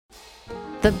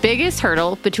The biggest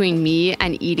hurdle between me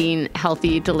and eating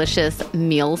healthy, delicious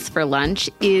meals for lunch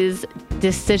is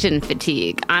decision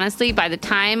fatigue. Honestly, by the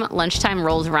time lunchtime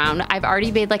rolls around, I've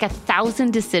already made like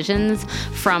 1,000 decisions,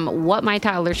 from what my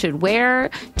toddler should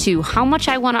wear to how much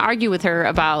I want to argue with her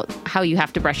about how you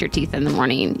have to brush your teeth in the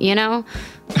morning, you know?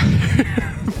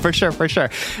 For sure.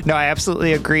 No, I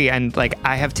absolutely agree. And like,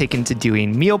 I have taken to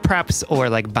doing meal preps or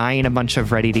like buying a bunch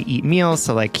of ready to eat meals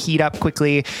to like heat up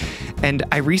quickly. And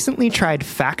I recently tried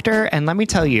Factor. And let me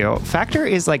tell you, Factor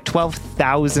is like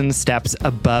 12,000 steps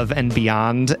above and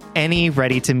beyond any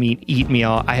ready to eat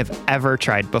meal I have ever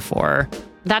tried before.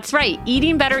 That's right.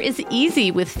 Eating better is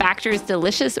easy with Factor's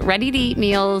delicious, ready-to-eat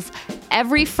meals.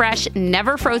 Every fresh,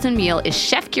 never frozen meal is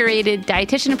chef-curated,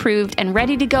 dietitian-approved, and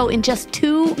ready to go in just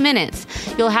 2 minutes.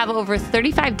 You'll have over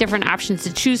 35 different options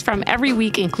to choose from every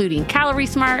week, including Calorie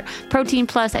Smart, Protein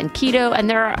Plus, and Keto. And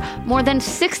there are more than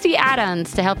 60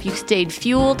 add-ons to help you stay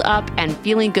fueled up and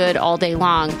feeling good all day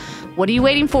long. What are you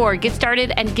waiting for? Get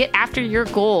started and get after your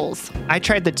goals. I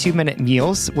tried the 2-minute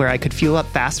meals where I could fuel up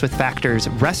fast with Factor's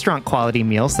restaurant quality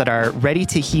meals that are ready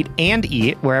to heat and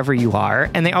eat wherever you are.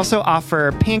 And they also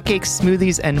offer pancakes,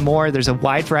 smoothies, and more. There's a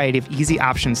wide variety of easy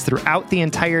options throughout the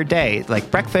entire day,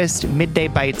 like breakfast, midday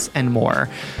bites, and more.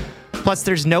 Plus,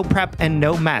 there's no prep and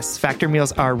no mess. Factor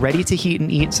meals are ready to heat and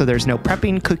eat, so there's no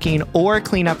prepping, cooking, or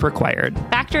cleanup required.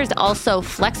 Factor is also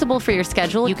flexible for your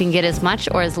schedule. You can get as much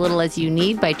or as little as you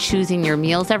need by choosing your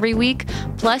meals every week.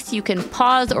 Plus, you can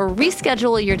pause or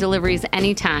reschedule your deliveries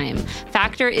anytime.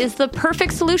 Factor is the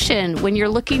perfect solution when you're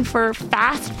looking for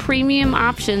fast, premium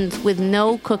options with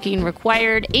no cooking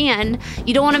required, and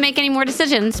you don't want to make any more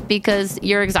decisions because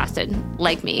you're exhausted,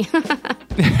 like me.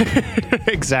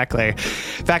 Exactly.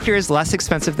 Factor is less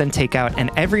expensive than takeout, and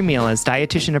every meal is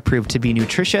dietitian approved to be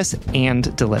nutritious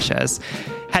and delicious.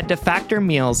 Head to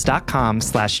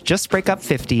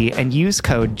factormeals.com/justbreakup50 and use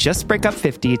code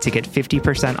justbreakup50 to get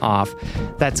 50% off.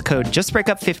 That's code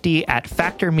justbreakup50 at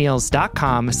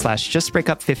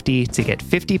factormeals.com/justbreakup50 to get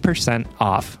 50%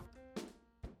 off.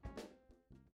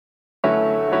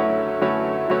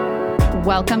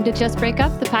 Welcome to Just Break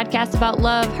Up, the podcast about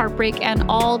love, heartbreak, and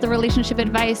all the relationship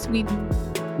advice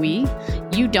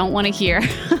you don't want to hear.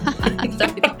 I'm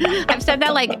sorry. I've said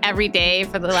that like every day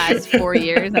for the last 4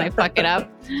 years and I fuck it up.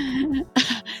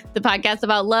 The podcast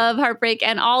about love, heartbreak,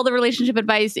 and all the relationship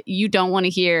advice you don't want to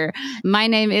hear. My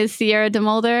name is Sierra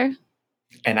DeMolder.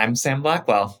 And I'm Sam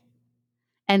Blackwell.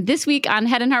 And this week on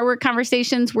Head and Heartwork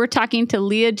Conversations, we're talking to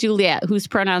Leah Juliett, whose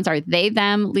pronouns are they,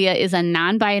 them. Leah is a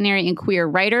non-binary and queer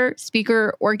writer,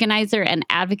 speaker, organizer, and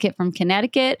advocate from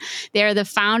Connecticut. They are the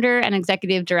founder and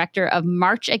executive director of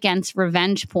March Against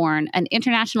Revenge Porn, an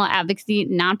international advocacy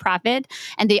nonprofit.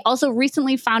 And they also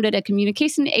recently founded a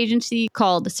communication agency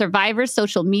called Survivors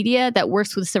Social Media that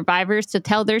works with survivors to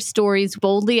tell their stories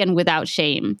boldly and without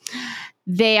shame.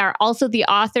 They are also the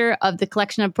author of the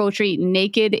collection of poetry,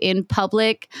 Naked in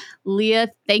Public. Leah,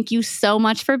 thank you so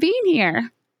much for being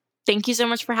here. Thank you so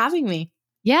much for having me.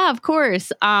 Yeah, of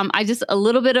course. I just a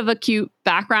little bit of a cute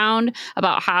background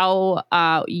about how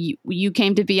you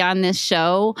came to be on this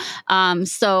show.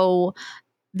 So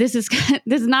this is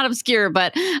not obscure,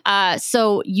 but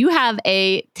so you have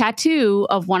a tattoo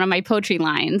of one of my poetry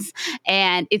lines,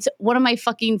 and it's one of my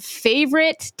fucking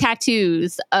favorite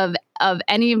tattoos of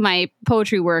any of my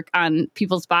poetry work on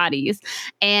people's bodies.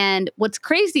 And what's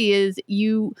crazy is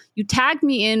you tagged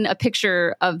me in a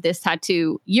picture of this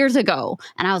tattoo years ago,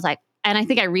 and I was like, and I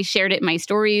think I reshared it in my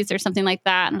stories or something like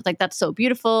that, and I was like, that's so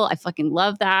beautiful. I fucking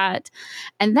love that.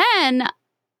 And then,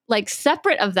 like,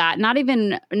 separate of that, not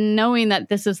even knowing that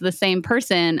this is the same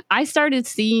person, I started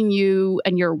seeing you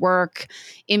and your work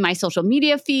in my social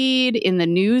media feed, in the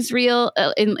newsreel,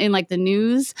 in like the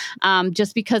news,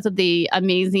 just because of the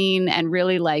amazing and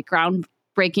really like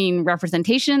groundbreaking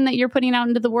representation that you're putting out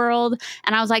into the world.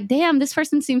 And I was like, damn, this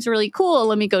person seems really cool.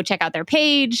 Let me go check out their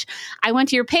page. I went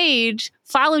to your page,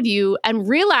 followed you, and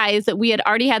realized that we had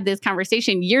already had this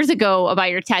conversation years ago about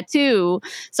your tattoo.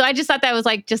 So I just thought that was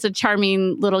like just a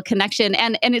charming little connection.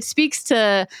 And it speaks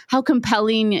to how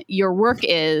compelling your work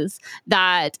is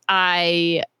that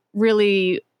I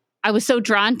was so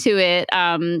drawn to it.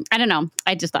 I don't know.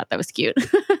 I just thought that was cute.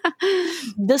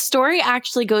 The story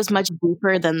actually goes much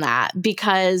deeper than that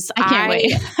because I can't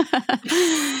wait.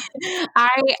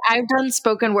 I've done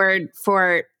spoken word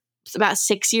for about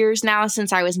 6 years now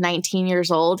since I was 19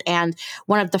 years old. And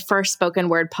one of the first spoken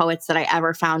word poets that I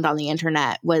ever found on the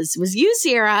internet was you,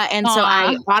 Sierra. And so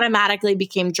I automatically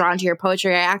became drawn to your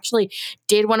poetry. I actually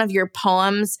did one of your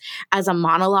poems as a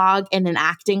monologue in an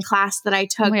acting class that I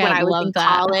took when I was in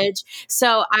college.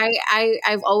 So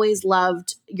I've always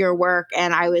loved your work,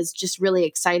 and I was just really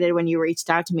excited when you reached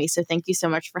out to me. So thank you so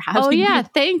much for having me. Oh yeah,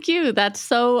 thank you.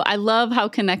 I love how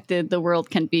connected the world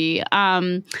can be.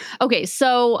 Okay,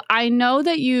 so I know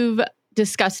that you've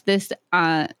discussed this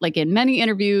like in many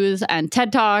interviews and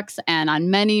TED Talks and on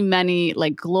many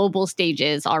like global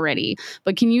stages already.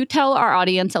 But can you tell our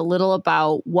audience a little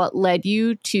about what led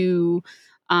you to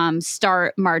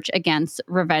start March Against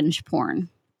Revenge Porn?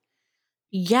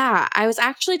 Yeah, I was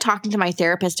actually talking to my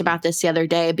therapist about this the other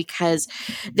day because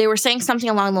they were saying something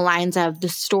along the lines of the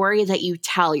story that you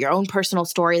tell, your own personal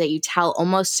story that you tell,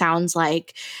 almost sounds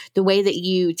like the way that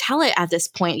you tell it at this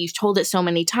point. You've told it so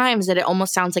many times that it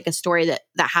almost sounds like a story that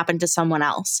happened to someone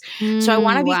else. So I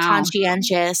want to be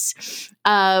conscientious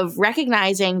of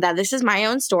recognizing that this is my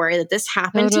own story, that this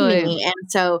happened to me. And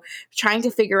so trying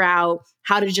to figure out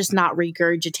how to just not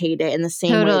regurgitate it in the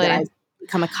same way that I've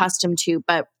become accustomed to.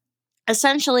 But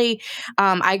essentially,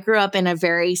 I grew up in a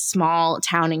very small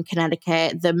town in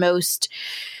Connecticut, the most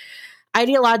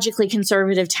ideologically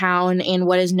conservative town in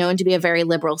what is known to be a very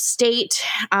liberal state.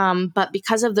 But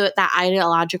because of that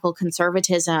ideological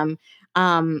conservatism,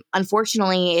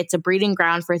 unfortunately, it's a breeding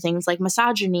ground for things like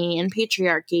misogyny and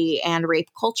patriarchy and rape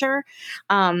culture.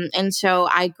 And so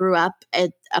I grew up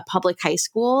at a public high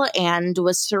school and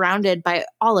was surrounded by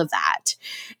all of that.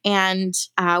 And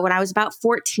when I was about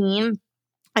 14,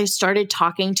 I started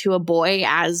talking to a boy,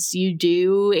 as you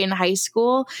do in high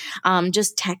school,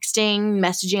 just texting,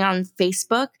 messaging on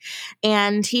Facebook.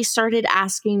 And he started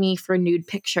asking me for nude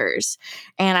pictures.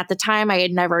 And at the time, I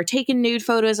had never taken nude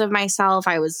photos of myself.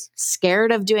 I was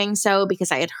scared of doing so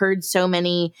because I had heard so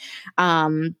many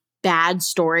bad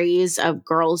stories of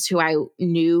girls who I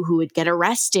knew who would get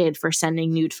arrested for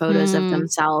sending nude photos of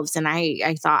themselves. And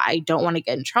I thought, I don't want to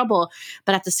get in trouble.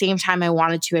 But at the same time, I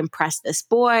wanted to impress this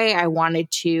boy. I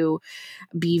wanted to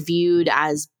be viewed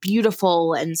as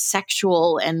beautiful and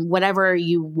sexual and whatever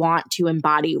you want to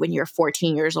embody when you're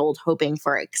 14 years old, hoping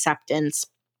for acceptance.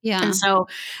 Yeah. And so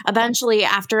eventually,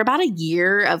 after about a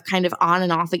year of kind of on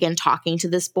and off again talking to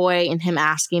this boy and him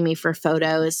asking me for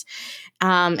photos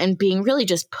and being really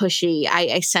just pushy,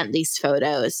 I sent these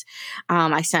photos.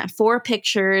 I sent 4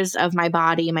 pictures of my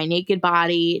body, my naked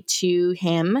body, to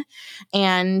him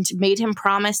and made him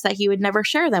promise that he would never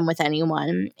share them with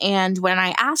anyone. And when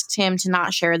I asked him to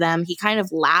not share them, he kind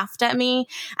of laughed at me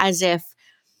as if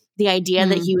the idea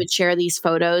that he would share these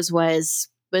photos was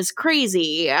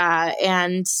crazy.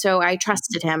 And so I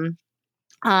trusted him.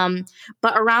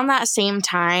 But around that same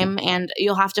time, and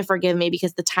you'll have to forgive me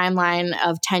because the timeline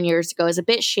of 10 years ago is a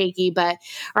bit shaky, but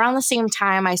around the same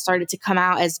time, I started to come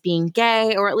out as being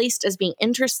gay, or at least as being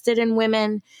interested in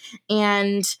women,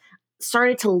 and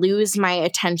started to lose my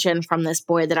attention from this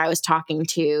boy that I was talking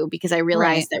to because I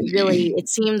realized that really it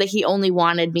seemed that he only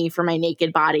wanted me for my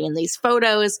naked body in these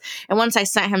photos. And once I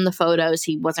sent him the photos,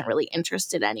 he wasn't really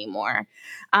interested anymore.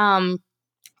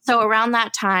 So around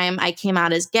that time, I came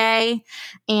out as gay,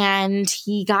 and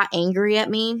he got angry at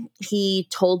me. He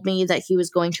told me that he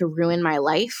was going to ruin my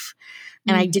life.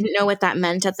 And I didn't know what that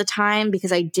meant at the time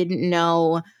because I didn't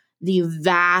know the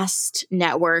vast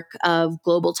network of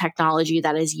global technology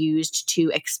that is used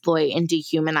to exploit and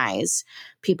dehumanize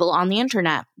people on the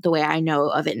internet the way I know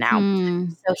of it now.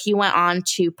 So he went on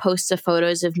to post the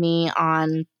photos of me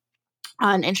on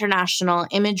an international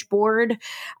image board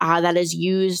that is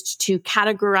used to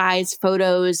categorize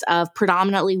photos of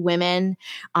predominantly women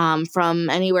from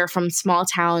anywhere from small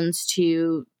towns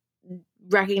to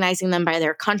recognizing them by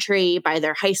their country, by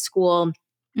their high school.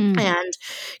 And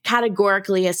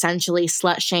categorically, essentially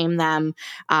slut shame them,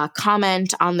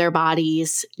 comment on their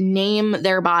bodies, name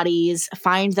their bodies,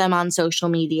 find them on social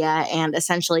media, and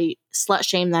essentially slut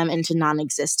shame them into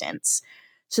non-existence.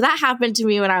 So that happened to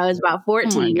me when I was about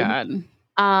 14. Oh my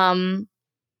God.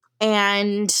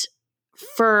 And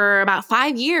for about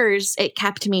 5 years, it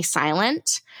kept me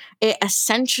silent. It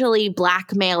essentially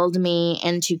blackmailed me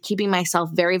into keeping myself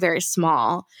very, very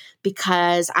small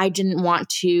because I didn't want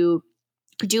to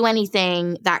do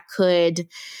anything that could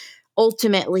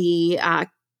ultimately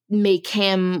make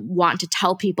him want to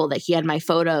tell people that he had my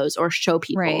photos or show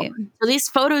people. So these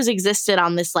photos existed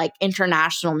on this like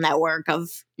international network of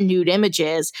nude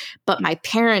images, but my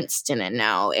parents didn't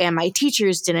know and my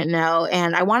teachers didn't know.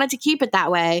 And I wanted to keep it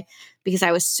that way because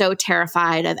I was so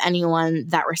terrified of anyone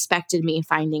that respected me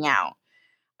finding out.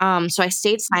 So I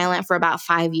stayed silent for about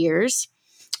 5 years.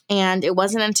 And it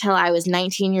wasn't until I was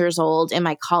 19 years old in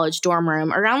my college dorm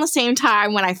room, around the same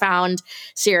time when I found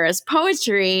Sierra's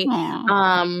poetry,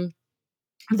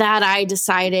 that I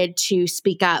decided to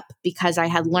speak up, because I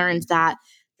had learned that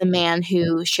the man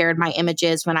who shared my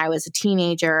images when I was a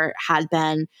teenager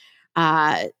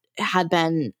uh, had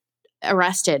been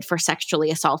arrested for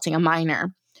sexually assaulting a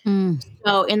minor.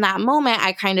 So in that moment,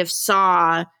 I kind of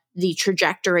saw the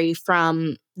trajectory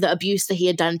from the abuse that he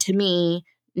had done to me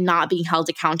not being held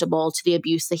accountable to the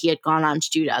abuse that he had gone on to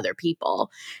do to other people.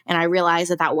 And I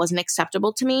realized that that wasn't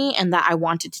acceptable to me, and that I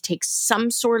wanted to take some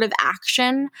sort of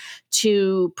action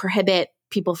to prohibit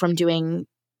people from doing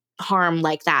harm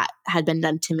like that had been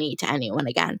done to me to anyone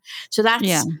again. So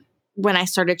that's when I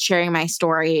started sharing my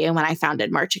story and when I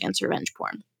founded March Against Revenge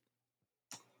Porn.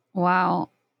 Wow.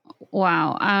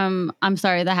 I'm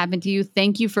sorry that happened to you.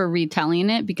 Thank you for retelling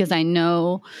it, because I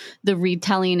know the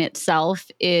retelling itself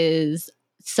is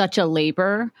such a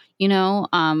labor,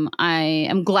 I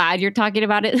am glad you're talking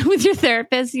about it with your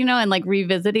therapist, and like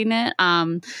revisiting it.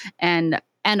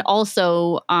 And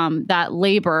also that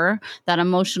labor, that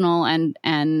emotional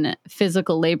and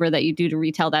physical labor that you do to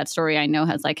retell that story, I know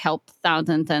has like helped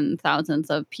thousands and thousands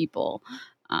of people.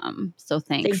 So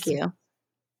thanks. Thank you.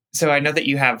 So I know that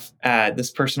you have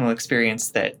this personal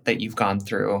experience that you've gone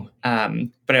through,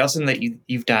 but I also know that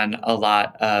you've done a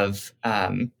lot of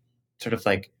sort of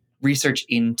like research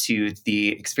into the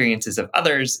experiences of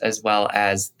others, as well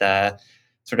as the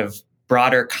sort of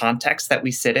broader context that we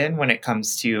sit in when it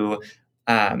comes to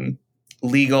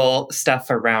legal stuff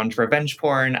around revenge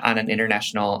porn on an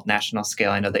national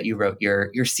scale. I know that you wrote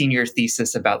your senior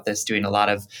thesis about this, doing a lot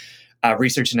of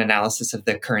research and analysis of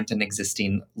the current and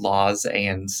existing laws,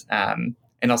 and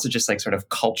also just like sort of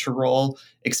cultural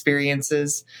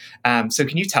experiences. So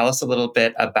can you tell us a little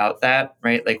bit about that,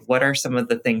 right? Like, what are some of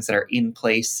the things that are in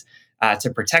place to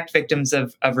protect victims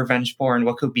of revenge porn?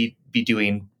 What could be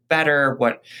doing better?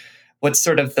 What's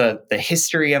sort of the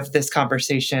history of this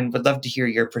conversation? Would love to hear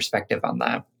your perspective on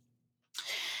that.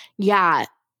 Yeah.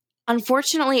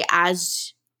 Unfortunately,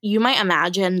 as you might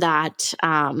imagine, that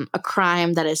a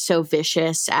crime that is so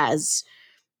vicious as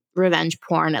revenge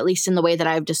porn, at least in the way that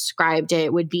I've described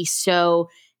it, would be so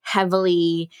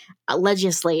heavily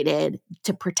legislated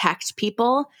to protect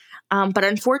people. But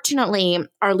unfortunately,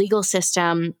 our legal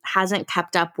system hasn't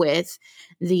kept up with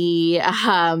the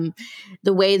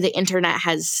way the internet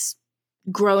has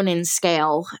grown in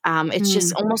scale. It's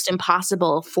just almost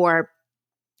impossible for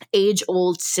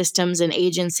age-old systems and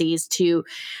agencies to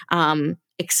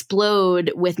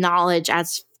explode with knowledge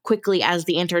as quickly as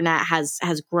the internet has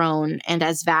grown, and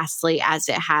as vastly as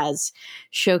it has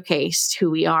showcased who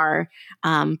we are,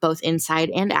 both inside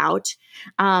and out.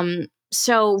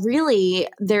 So really,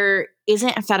 there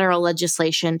isn't federal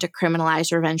legislation to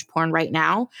criminalize revenge porn right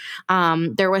now.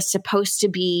 There was supposed to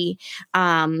be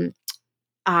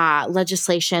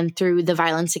legislation through the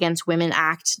Violence Against Women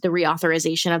Act, the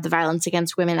reauthorization of the Violence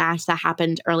Against Women Act that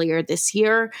happened earlier this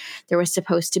year. There was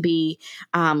supposed to be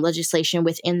legislation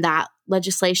within that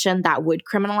legislation that would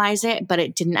criminalize it, but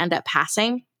it didn't end up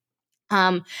passing.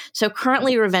 So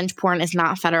currently, revenge porn is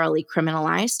not federally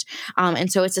criminalized. And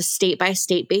so it's a state by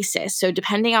state basis. So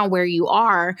depending on where you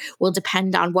are will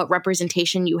depend on what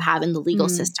representation you have in the legal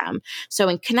system. So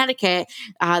in Connecticut,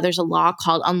 there's a law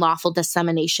called Unlawful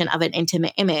Dissemination of an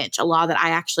Intimate Image, a law that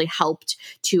I actually helped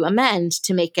to amend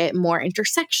to make it more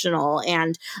intersectional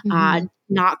and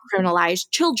not criminalize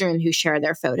children who share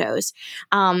their photos.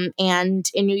 And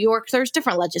in New York, there's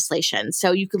different legislation.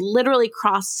 So you could literally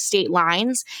cross state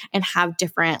lines and have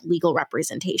different legal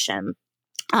representation.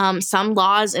 Some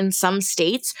laws in some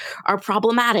states are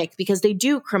problematic because they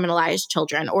do criminalize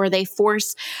children, or they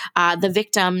force the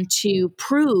victim to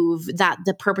prove that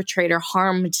the perpetrator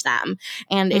harmed them.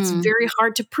 And it's very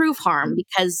hard to prove harm,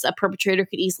 because a perpetrator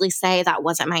could easily say, that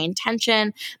wasn't my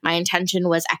intention. My intention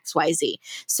was XYZ.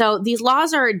 So these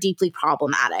laws are deeply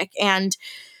problematic. And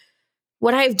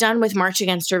what I've done with March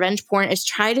Against Revenge Porn is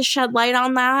try to shed light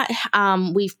on that.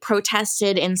 We've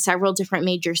protested in several different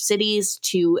major cities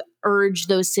to urge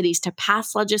those cities to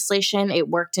pass legislation. It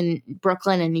worked in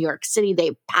Brooklyn and New York City.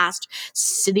 They passed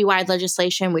citywide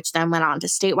legislation, which then went on to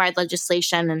statewide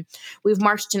legislation. And we've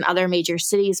marched in other major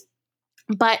cities.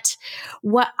 But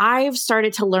what I've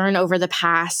started to learn over the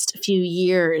past few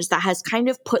years that has kind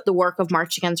of put the work of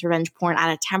March Against Revenge Porn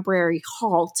at a temporary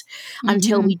halt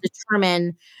until we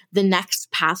determine the next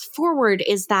path forward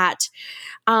is that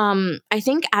I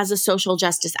think as a social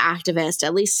justice activist,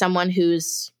 at least someone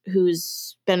who's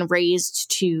been raised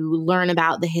to learn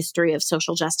about the history of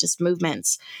social justice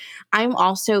movements, I'm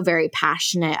also very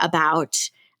passionate about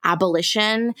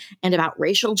abolition and about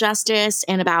racial justice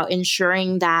and about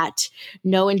ensuring that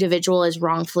no individual is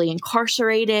wrongfully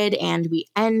incarcerated and we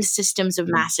end systems of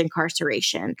mass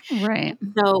incarceration. Right.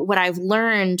 So what I've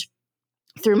learned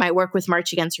through my work with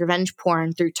March Against Revenge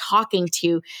Porn, through talking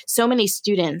to so many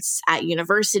students at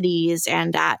universities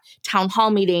and at town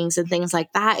hall meetings and things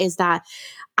like that, is that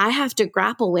I have to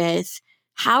grapple with,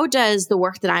 how does the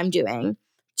work that I'm doing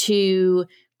to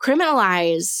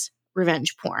criminalize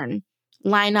revenge porn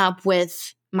line up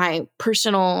with my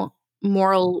personal,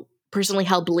 moral, personally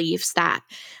held beliefs that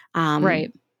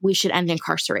Right. we should end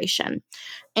incarceration.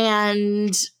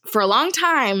 And for a long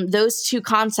time, those two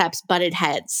concepts butted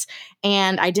heads.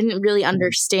 And I didn't really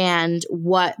understand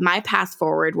what my path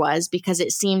forward was because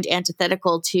it seemed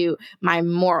antithetical to my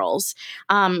morals.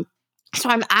 So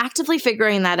I'm actively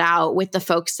figuring that out with the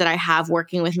folks that I have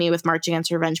working with me with March Against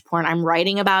Revenge Porn. I'm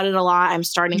writing about it a lot. I'm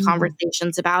starting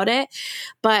conversations about it.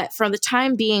 But for the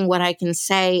time being, what I can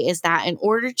say is that in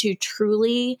order to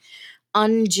truly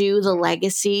undo the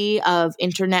legacy of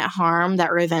internet harm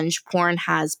that revenge porn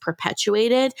has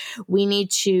perpetuated, we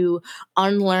need to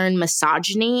unlearn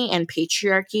misogyny and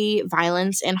patriarchy,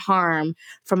 violence, and harm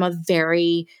from a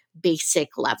very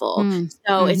basic level.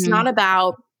 So it's not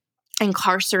about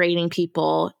incarcerating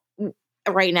people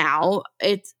right now.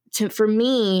 For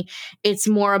me, it's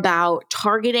more about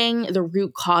targeting the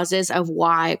root causes of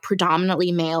why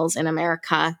predominantly males in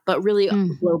America, but really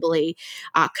globally,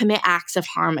 commit acts of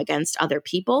harm against other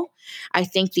people. I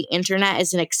think the internet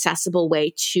is an accessible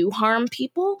way to harm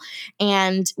people.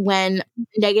 And when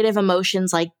negative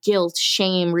emotions like guilt,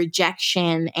 shame,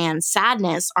 rejection, and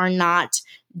sadness are not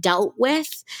dealt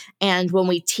with, and when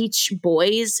we teach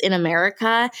boys in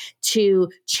America to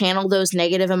channel those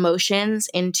negative emotions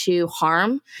into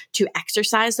harm, to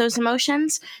exercise those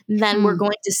emotions, then we're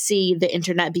going to see the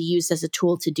internet be used as a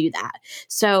tool to do that.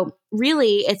 So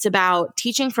really, it's about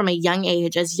teaching from a young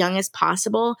age, as young as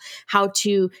possible, how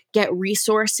to get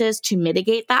resources to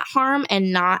mitigate that harm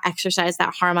and not exercise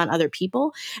that harm on other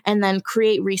people, and then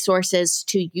create resources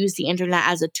to use the internet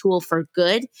as a tool for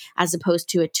good as opposed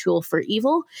to a tool for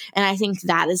evil. And I think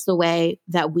that is the way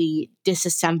that we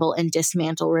disassemble and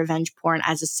dismantle revenge porn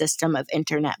as a system of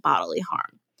internet bodily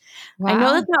harm. Wow. I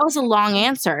know that was a long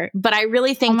answer, but I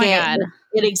really think God.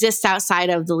 it exists outside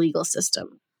of the legal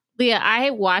system. Leah, I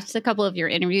watched a couple of your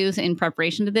interviews in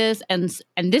preparation to this, and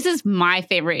this is my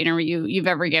favorite interview you've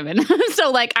ever given. So,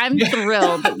 like, I'm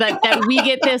thrilled that we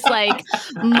get this, like,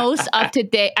 most up to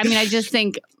date. I mean, I just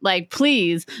think, like,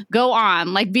 please go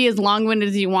on, like, be as long-winded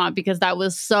as you want, because that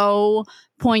was so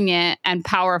poignant and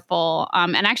powerful,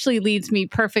 and actually leads me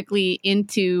perfectly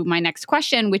into my next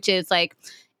question, which is, like,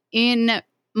 in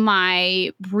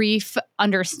my brief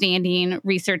understanding,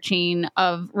 researching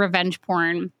of revenge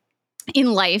porn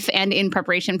in life and in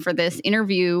preparation for this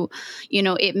interview, you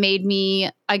know, it made me,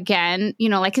 again, you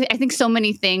know, like, I think so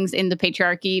many things in the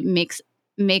patriarchy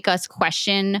make us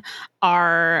question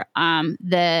our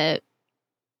the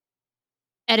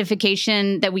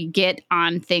edification that we get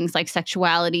on things like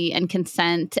sexuality and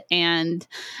consent, and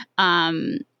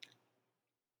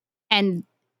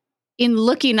in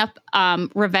looking up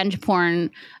revenge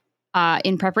porn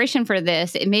in preparation for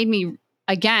this, it made me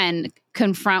again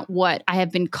confront what I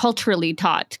have been culturally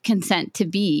taught consent to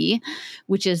be,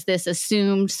 which is this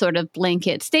assumed sort of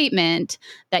blanket statement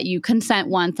that you consent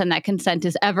once and that consent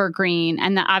is evergreen.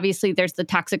 And that obviously there's the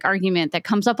toxic argument that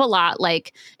comes up a lot,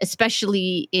 like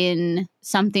especially in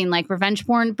something like revenge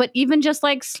porn, but even just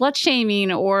like slut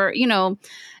shaming or, you know,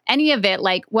 any of it,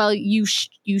 like, well, you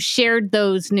shared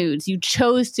those nudes. You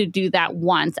chose to do that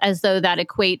once, as though that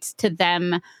equates to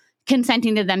them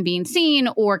consenting to them being seen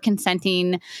or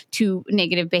consenting to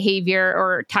negative behavior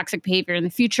or toxic behavior in the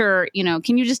future. You know,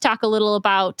 can you just talk a little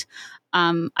about,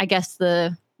 I guess,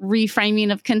 the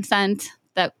reframing of consent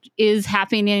that is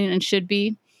happening and should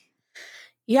be?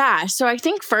 Yeah. So I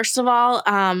think, first of all,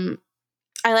 I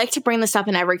like to bring this up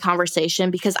in every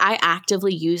conversation because I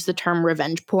actively use the term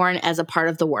revenge porn as a part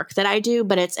of the work that I do,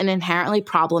 but it's an inherently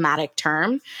problematic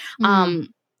term.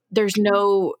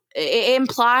 It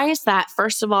implies that,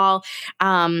 first of all,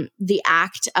 the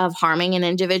act of harming an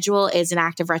individual is an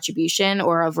act of retribution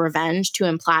or of revenge, to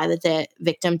imply that the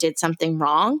victim did something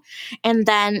wrong. And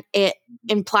then it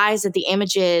implies that the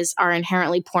images are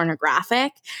inherently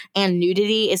pornographic, and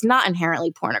nudity is not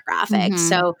inherently pornographic.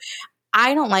 So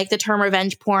I don't like the term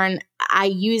revenge porn. I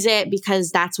use it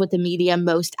because that's what the media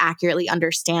most accurately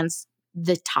understands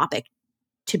the topic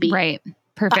to be. Right.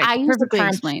 Perfect. Perfectly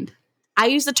explained. I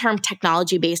use the term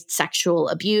technology-based sexual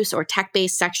abuse or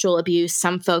tech-based sexual abuse.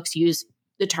 Some folks use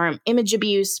the term image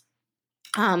abuse.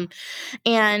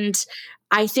 And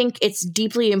I think it's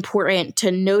deeply important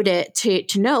to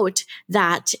note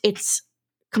that it's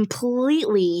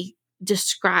completely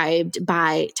described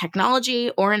by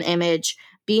technology or an image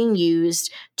being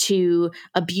used to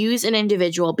abuse an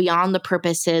individual beyond the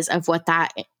purposes of what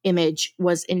that image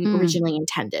was originally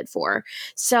intended for.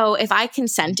 So if I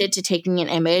consented to taking an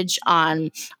image on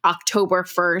October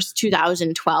 1st,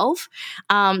 2012,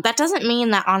 that doesn't mean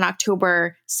that on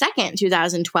October 2nd,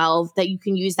 2012, that you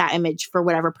can use that image for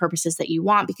whatever purposes that you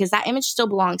want, because that image still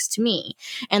belongs to me.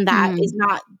 And that is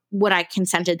not what I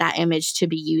consented that image to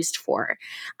be used for.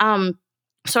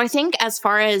 So I think as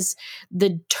far as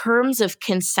the terms of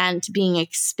consent being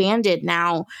expanded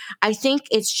now, I think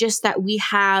it's just that we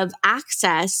have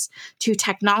access to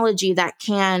technology that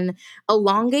can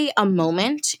elongate a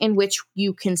moment in which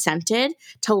you consented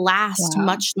to last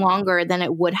much longer than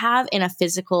it would have in a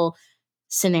physical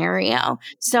scenario.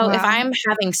 So if I'm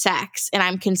having sex and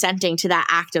I'm consenting to that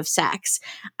act of sex,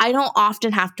 I don't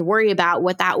often have to worry about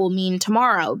what that will mean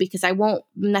tomorrow, because I won't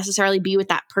necessarily be with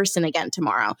that person again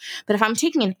tomorrow. But if I'm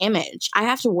taking an image, I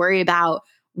have to worry about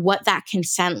what that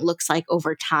consent looks like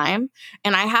over time.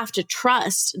 And I have to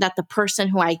trust that the person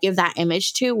who I give that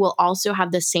image to will also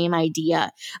have the same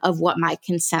idea of what my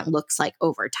consent looks like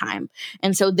over time.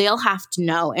 And so they'll have to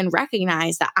know and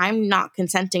recognize that I'm not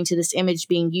consenting to this image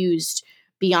being used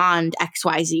beyond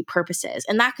XYZ purposes.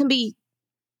 And that can be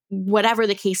whatever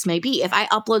the case may be. If I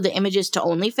upload the images to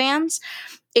OnlyFans,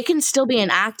 it can still be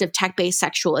an act of tech-based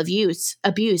sexual abuse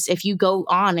if you go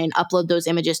on and upload those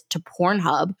images to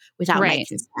Pornhub without my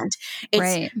consent.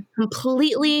 It's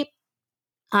completely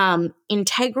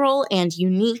integral and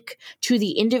unique to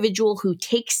the individual who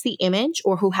takes the image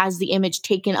or who has the image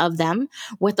taken of them,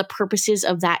 what the purposes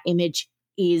of that image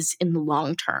is in the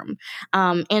long term.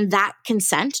 And that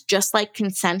consent, just like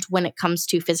consent when it comes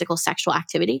to physical sexual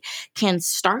activity, can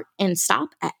start and stop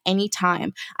at any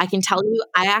time. I can tell you,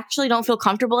 I actually don't feel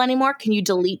comfortable anymore. Can you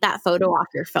delete that photo off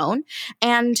your phone?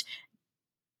 And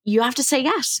you have to say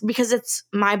yes, because it's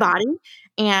my body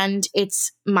and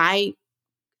it's my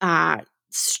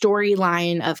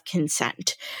storyline of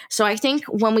consent. So I think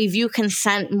when we view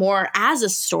consent more as a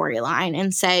storyline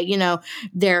and say,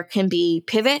 there can be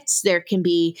pivots, there can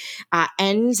be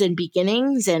ends and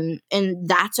beginnings, and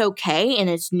that's okay, and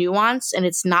it's nuanced and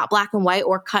it's not black and white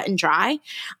or cut and dry,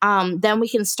 then we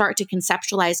can start to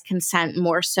conceptualize consent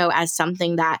more so as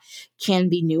something that can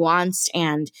be nuanced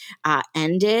and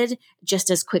ended just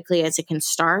as quickly as it can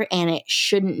start, and it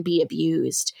shouldn't be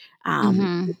abused.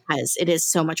 Because it is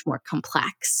so much more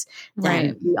complex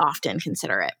than we often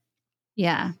consider it.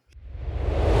 Yeah.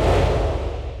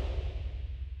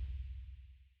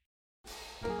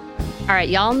 All right,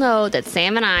 y'all know that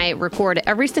Sam and I record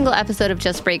every single episode of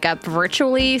Just Break Up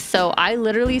virtually, so I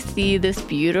literally see this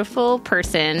beautiful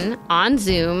person on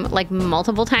Zoom like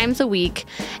multiple times a week,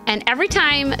 and every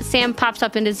time Sam pops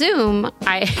up into Zoom,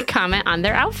 I comment on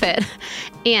their outfit.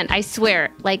 And I swear,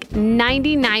 like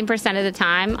 99% of the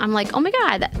time, I'm like, oh my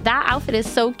God, that outfit is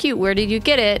so cute. Where did you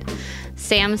get it?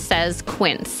 Sam says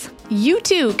Quince. You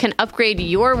too can upgrade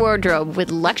your wardrobe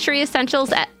with luxury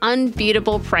essentials at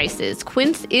unbeatable prices.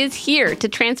 Quince is here to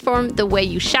transform the way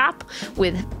you shop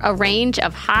with a range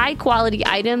of high-quality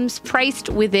items priced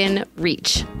within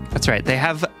reach. That's right. They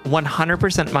have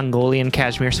 100% Mongolian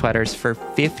cashmere sweaters for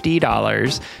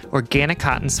 $50, organic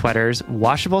cotton sweaters,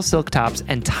 washable silk tops,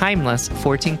 and timeless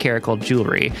 14-karat gold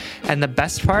jewelry. And the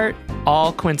best part,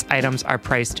 all Quince items are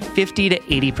priced 50 to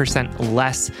 80%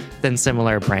 less than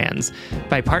similar brands.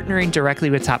 By partnering directly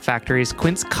with top factories,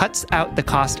 Quince cuts out the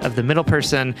cost of the middle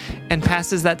person and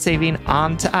passes that saving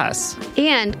on to us.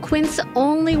 And Quince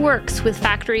only works with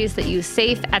factories that use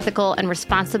safe, ethical, and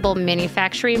responsible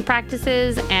manufacturing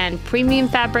practices and premium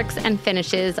fabrics and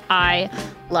finishes. I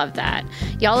love that.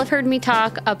 Y'all have heard me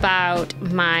talk about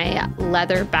my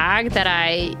leather bag that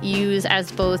I use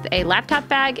as both a laptop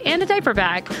bag and a diaper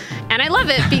bag. And I love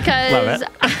it because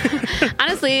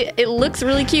honestly, it looks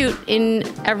really cute in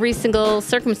every single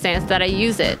circumstance that I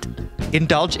use it.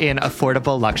 Indulge in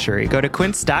affordable luxury. Go to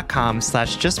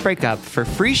quince.com/justbreakup for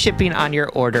free shipping on your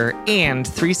order and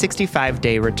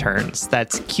 365-day returns.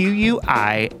 That's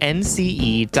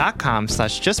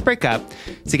QUINCE.com/justbreakup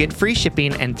to get free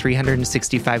shipping and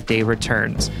 365-day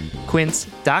returns.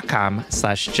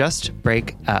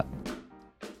 Quince.com/justbreakup.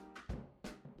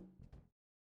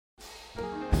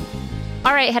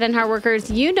 All right, Head and Heart workers,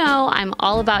 you know I'm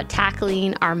all about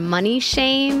tackling our money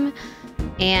shame.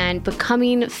 and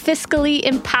becoming fiscally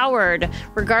empowered,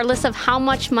 regardless of how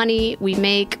much money we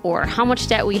make or how much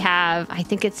debt we have. I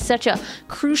think it's such a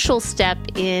crucial step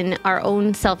in our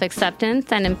own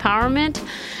self-acceptance and empowerment.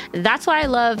 That's why I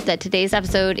love that today's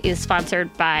episode is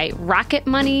sponsored by Rocket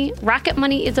Money. Rocket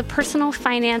Money is a personal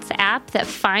finance app that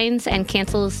finds and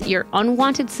cancels your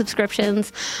unwanted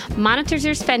subscriptions, monitors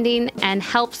your spending, and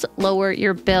helps lower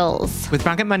your bills. With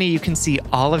Rocket Money, you can see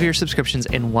all of your subscriptions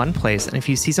in one place, and if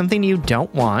you see something you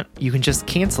don't want, you can just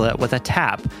cancel it with a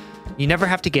tap. You never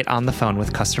have to get on the phone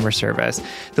with customer service.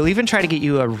 They'll even try to get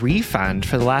you a refund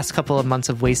for the last couple of months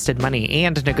of wasted money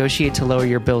and negotiate to lower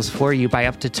your bills for you by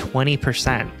up to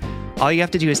 20%. All you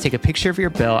have to do is take a picture of your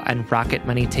bill, and Rocket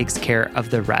Money takes care of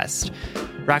the rest.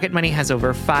 Rocket Money has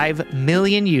over 5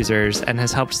 million users and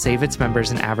has helped save its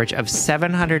members an average of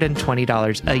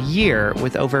 $720 a year,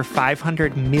 with over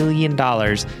 $500 million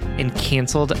in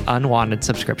canceled unwanted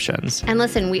subscriptions. And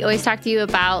listen, we always talk to you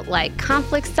about like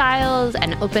conflict styles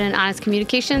and open and honest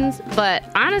communications, but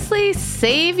honestly,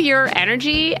 save your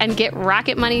energy and get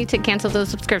Rocket Money to cancel those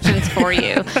subscriptions for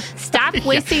you. Stop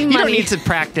wasting money. You don't need to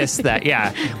practice that.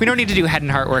 Yeah. We don't need to do head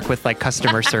and heart work with like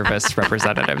customer service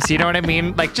representatives. You know what I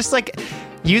mean? Like, just like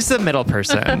use the middle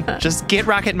person. Just get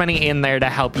Rocket Money in there to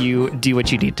help you do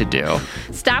what you need to do.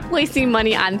 Stop wasting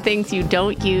money on things you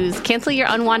don't use. Cancel your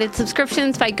unwanted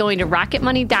subscriptions by going to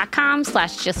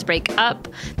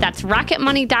rocketmoney.com/justbreakup. That's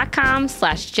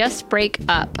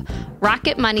rocketmoney.com/justbreakup.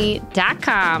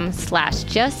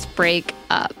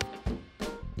 rocketmoney.com/justbreakup.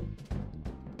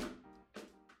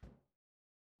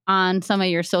 On some of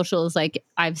your socials, like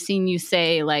I've seen you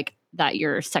say like that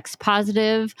you're sex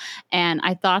positive, and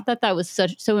I thought that that was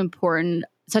such an important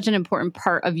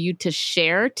part of you to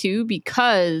share too,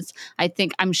 because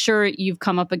I'm sure you've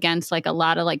come up against like a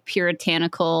lot of like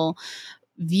puritanical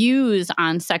views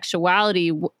on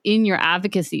sexuality in your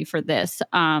advocacy for this,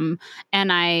 and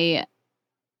I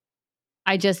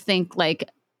just think like,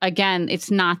 again, it's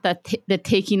not that the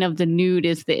taking of the nude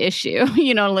is the issue,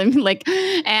 you know what I mean? Like,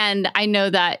 and I know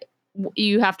that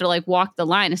you have to like walk the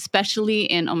line, especially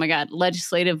in, oh my God,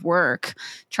 legislative work,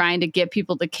 trying to get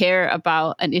people to care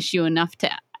about an issue enough to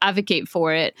advocate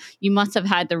for it. You must have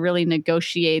had to really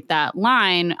negotiate that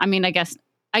line. I mean, I guess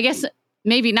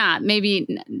maybe not, maybe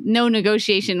no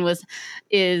negotiation was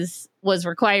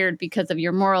required because of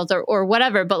your morals or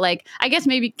whatever. But like, I guess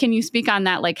maybe, can you speak on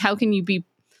that? Like, how can you be,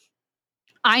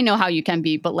 I know how you can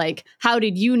be, but like, how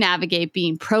did you navigate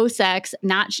being pro-sex,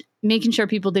 not making sure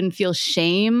people didn't feel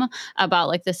shame about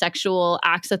like the sexual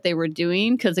acts that they were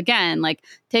doing? Because again, like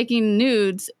taking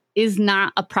nudes is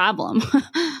not a problem.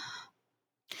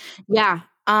 Yeah.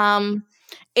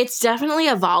 It's definitely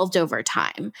evolved over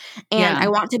time. And I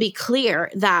want to be clear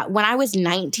that when I was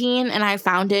 19 and I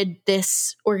founded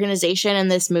this organization and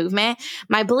this movement,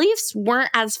 my beliefs weren't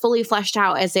as fully fleshed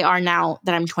out as they are now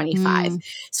that I'm 25.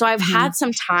 So I've had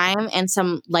some time and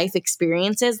some life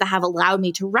experiences that have allowed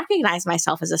me to recognize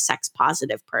myself as a sex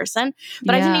positive person.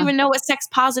 But I didn't even know what sex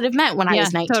positive meant when I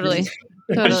was 19. Totally.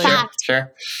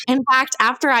 In fact,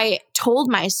 after I told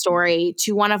my story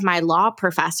to one of my law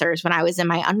professors when I was in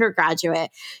my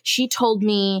undergraduate, she told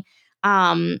me,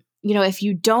 if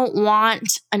you don't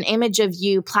want an image of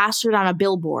you plastered on a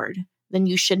billboard, then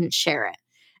you shouldn't share it.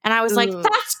 And I was like,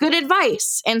 that's good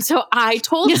advice. And so I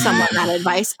told someone that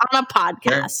advice on a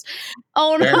podcast.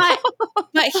 Oh no.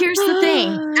 But here's the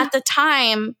thing. At the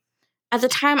time,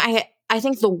 I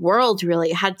think the world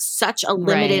really had such a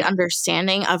limited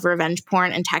understanding of revenge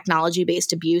porn and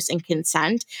technology-based abuse and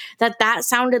consent that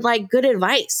sounded like good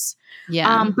advice.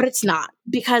 Yeah. But it's not,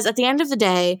 because at the end of the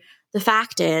day, the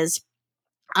fact is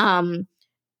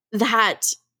that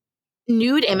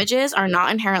nude images are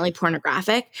not inherently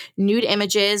pornographic. Nude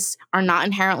images are not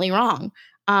inherently wrong.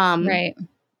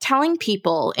 Telling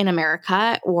people in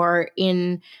America or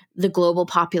in the global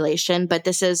population, but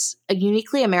this is a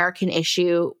uniquely American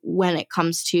issue when it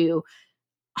comes to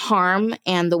harm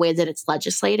and the way that it's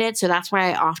legislated. So that's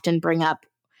why I often bring up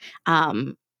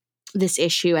this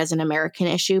issue as an American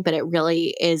issue, but it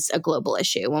really is a global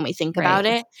issue when we think about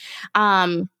it.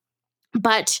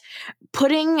 But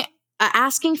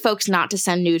asking folks not to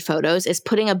send nude photos is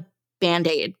putting a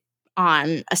Band-Aid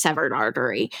on a severed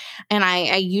artery. And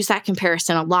I use that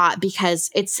comparison a lot because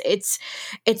it's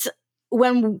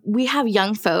when we have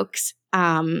young folks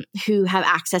who have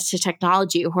access to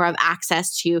technology, who have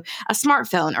access to a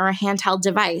smartphone or a handheld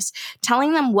device,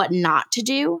 telling them what not to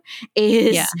do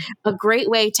is a great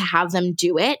way to have them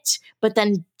do it, but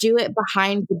then do it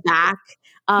behind the back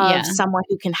of someone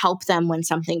who can help them when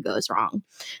something goes wrong.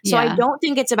 So I don't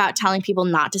think it's about telling people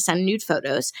not to send nude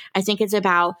photos. I think it's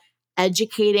about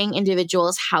educating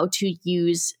individuals how to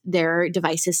use their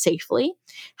devices safely,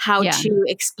 how to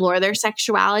explore their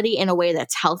sexuality in a way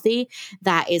that's healthy,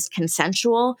 that is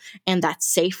consensual, and that's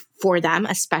safe for them,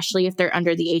 especially if they're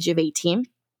under the age of 18.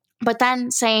 But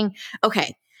then saying,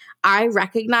 okay, I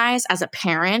recognize as a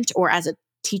parent or as a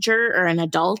teacher or an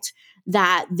adult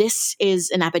that this is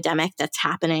an epidemic that's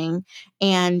happening,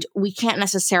 and we can't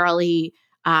necessarily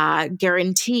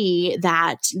guarantee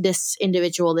that this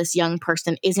individual, this young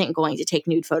person, isn't going to take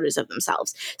nude photos of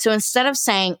themselves. So instead of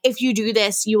saying, if you do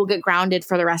this, you will get grounded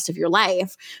for the rest of your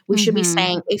life, we should be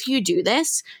saying, if you do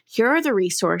this, here are the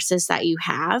resources that you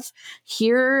have.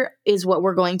 Here is what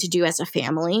we're going to do as a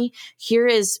family. Here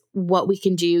is what we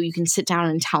can do. You can sit down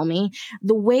and tell me.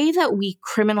 The way that we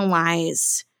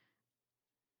criminalize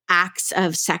acts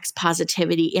of sex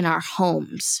positivity in our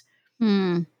homes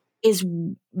is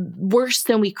worse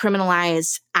than we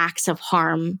criminalize acts of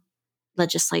harm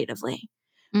legislatively.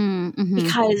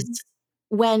 Because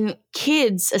when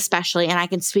kids, especially, and I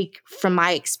can speak from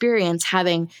my experience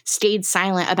having stayed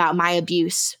silent about my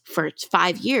abuse for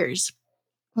 5 years,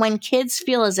 when kids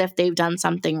feel as if they've done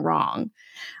something wrong,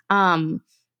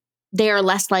 they are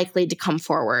less likely to come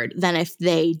forward than if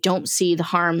they don't see the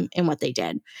harm in what they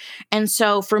did. And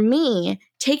so for me,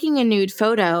 taking a nude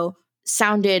photo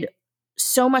sounded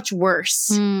so much worse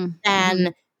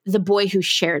than the boy who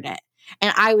shared it.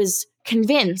 And I was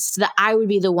convinced that I would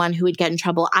be the one who would get in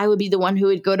trouble. I would be the one who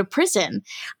would go to prison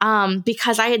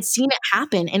because I had seen it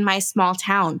happen in my small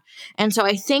town. And so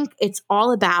I think it's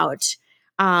all about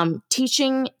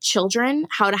teaching children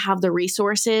how to have the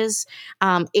resources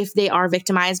if they are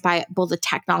victimized by both a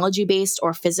technology-based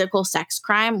or physical sex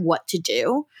crime, what to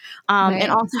do,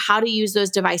 and also how to use those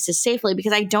devices safely,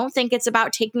 because I don't think it's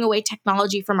about taking away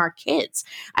technology from our kids.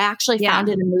 I actually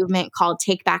founded a movement called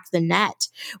Take Back the Net,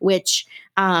 which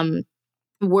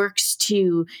works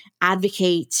to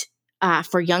advocate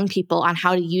for young people on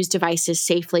how to use devices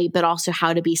safely, but also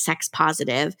how to be sex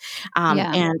positive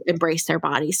and embrace their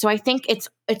bodies. So I think it's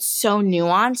so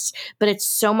nuanced, but it's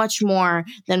so much more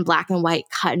than black and white,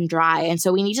 cut and dry. And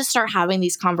so we need to start having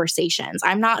these conversations.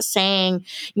 I'm not saying,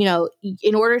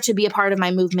 in order to be a part of my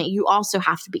movement, you also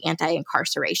have to be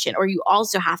anti-incarceration or you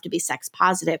also have to be sex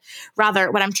positive.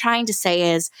 Rather, what I'm trying to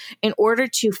say is, in order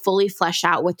to fully flesh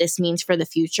out what this means for the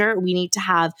future, we need to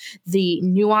have the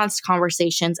nuanced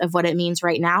conversations of what it means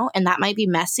right now. And that might be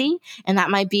messy and that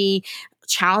might be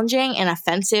challenging and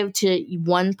offensive to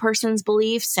one person's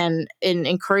beliefs and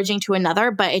encouraging to another.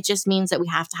 But it just means that we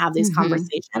have to have these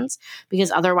conversations,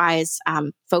 because otherwise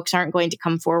folks aren't going to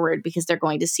come forward because they're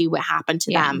going to see what happened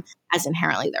to them as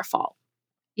inherently their fault.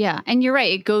 Yeah. And you're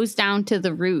right. It goes down to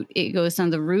the root. It goes down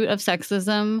the root of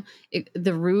sexism,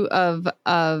 the root of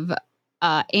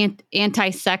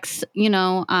anti-sex,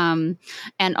 and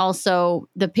also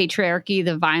the patriarchy,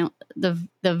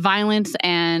 the violence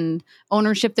and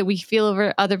ownership that we feel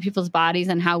over other people's bodies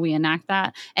and how we enact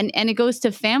that. And it goes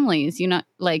to families,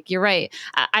 like you're right.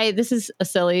 This is a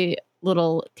silly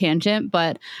little tangent,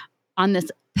 but on this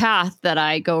path that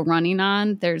I go running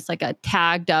on, there's like a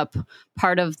tagged up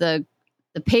part of the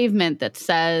pavement that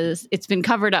says, it's been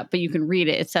covered up, but you can read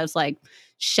it. It says like,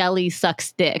 Shelly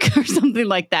sucks dick or something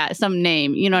like that, some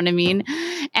name, you know what I mean?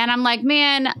 And I'm like,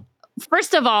 man,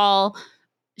 first of all,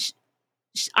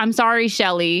 I'm sorry,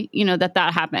 Shelly,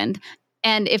 that happened.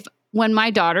 And when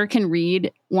my daughter can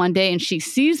read one day and she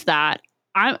sees that,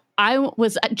 I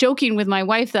was joking with my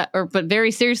wife but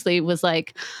very seriously was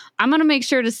like, I'm going to make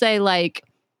sure to say like,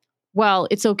 well,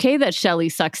 it's okay that Shelly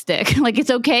sucks dick. Like, it's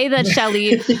okay that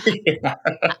Shelly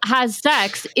has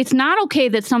sex. It's not okay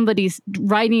that somebody's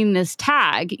writing this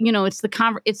tag. It's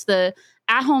the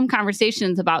at-home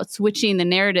conversations about switching the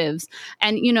narratives.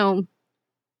 And,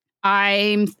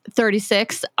 I'm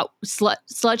 36.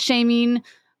 Slut shaming.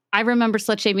 I remember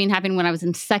slut shaming happening when I was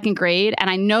in second grade, and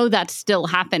I know that's still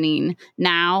happening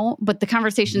now. But the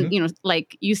conversation,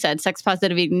 like you said, sex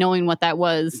positivity, knowing what that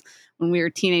was when we were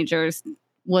teenagers,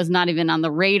 was not even on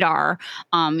the radar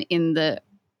in the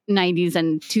 90s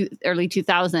and early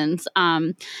 2000s.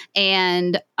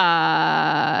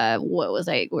 Where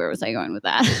was I going with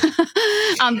that?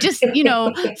 Just,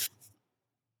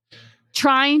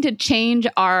 trying to change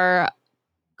our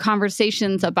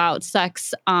conversations about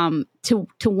sex to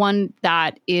one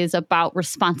that is about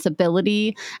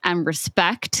responsibility and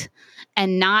respect,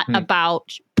 and not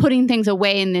about putting things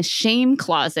away in this shame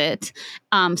closet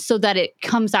so that it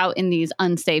comes out in these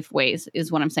unsafe ways,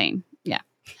 is what I'm saying. Yeah.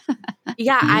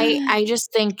 Yeah,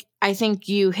 I think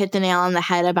you hit the nail on the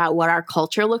head about what our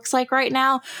culture looks like right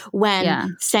now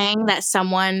when saying that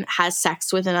someone has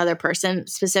sex with another person,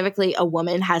 specifically a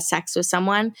woman has sex with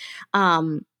someone,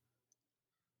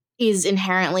 is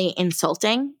inherently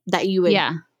insulting, that you would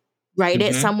write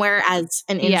it somewhere as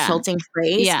an insulting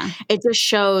phrase. Yeah. It just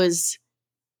shows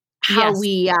how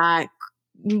we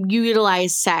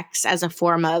utilize sex as a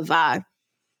form of like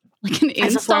an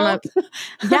insult.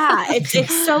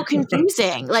 It's so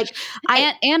confusing. Like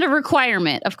and a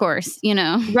requirement, of course, you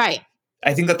know. Right.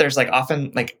 I think that there's like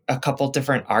often like a couple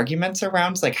different arguments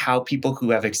around like how people who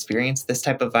have experienced this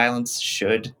type of violence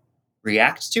should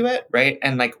react to it, right?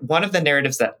 And like one of the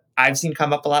narratives that I've seen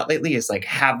come up a lot lately is like,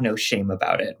 have no shame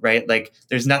about it, right? Like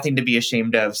there's nothing to be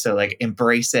ashamed of, so like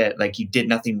embrace it, like you did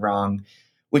nothing wrong,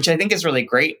 which I think is really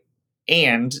great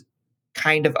and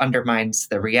kind of undermines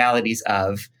the realities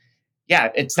of,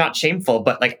 it's not shameful,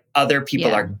 but like other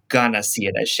people are gonna see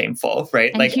it as shameful,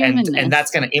 right? And like humanness. and that's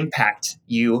gonna impact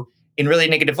you in really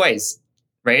negative ways,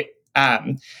 right?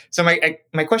 So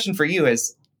my question for you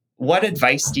is, what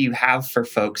advice do you have for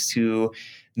folks who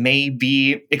may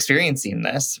be experiencing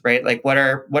this, right? Like what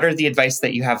are the advice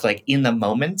that you have like in the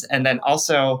moment? And then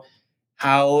also,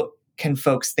 how can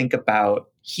folks think about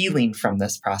healing from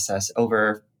this process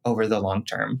over the long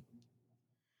term?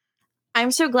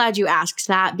 I'm so glad you asked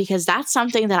that, because that's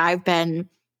something that I've been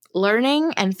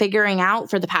learning and figuring out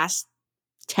for the past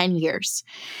 10 years.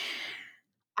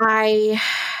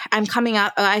 I'm coming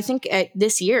up, I think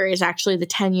this year is actually the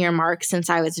 10-year mark since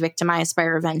I was victimized by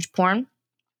revenge porn.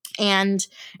 And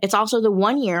it's also the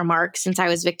 1-year mark since I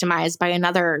was victimized by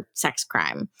another sex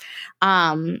crime.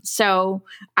 So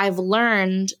I've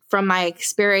learned from my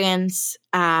experience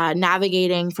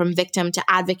navigating from victim to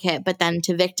advocate, but then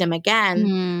to victim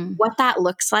again, what that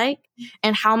looks like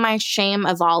and how my shame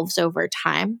evolves over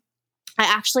time. I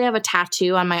actually have a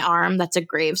tattoo on my arm that's a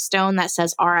gravestone that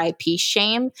says RIP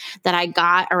shame, that I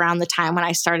got around the time when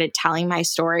I started telling my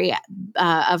story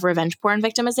of revenge porn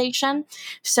victimization.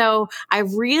 So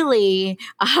I've really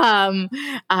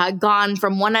gone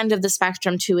from one end of the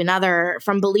spectrum to another,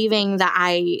 from believing that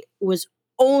I was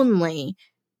only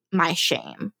my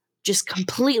shame, just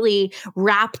completely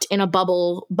wrapped in a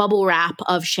bubble wrap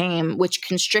of shame, which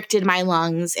constricted my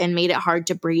lungs and made it hard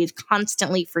to breathe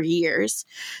constantly for years,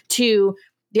 to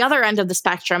the other end of the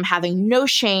spectrum, having no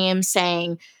shame,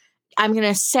 saying, I'm going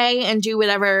to say and do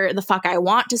whatever the fuck I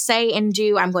want to say and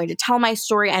do. I'm going to tell my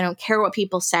story. I don't care what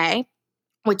people say,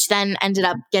 which then ended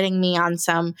up getting me on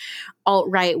some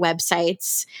alt-right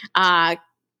websites,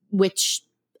 which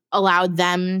allowed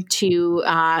them to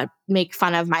make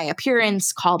fun of my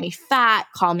appearance, call me fat,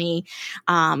 call me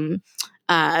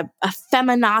a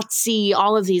feminazi,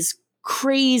 all of these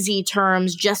crazy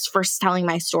terms just for telling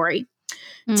my story.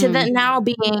 To then now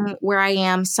being where I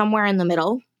am, somewhere in the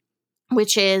middle,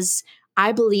 which is,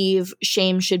 I believe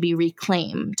shame should be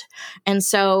reclaimed. And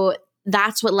so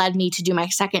that's what led me to do my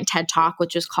second TED Talk,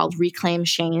 which is called Reclaim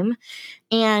Shame.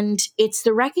 And it's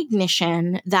the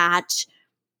recognition that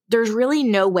there's really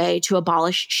no way to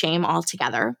abolish shame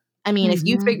altogether. I mean, if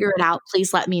you figure it out,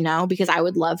 please let me know, because I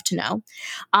would love to know.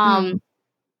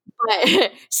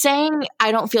 But saying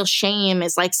I don't feel shame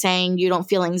is like saying you don't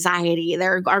feel anxiety.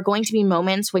 There are going to be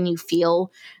moments when you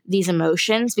feel these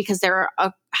emotions, because they're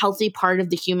a healthy part of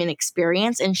the human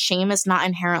experience, and shame is not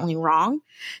inherently wrong.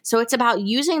 So it's about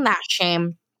using that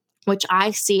shame, which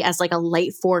I see as like a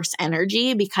light force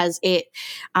energy, because it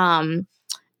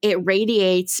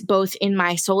radiates both in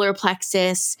my solar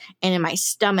plexus and in my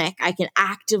stomach. I can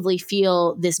actively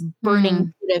feel this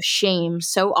burning pit of shame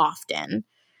so often.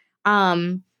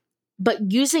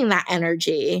 But using that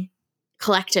energy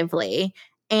collectively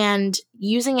and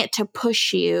using it to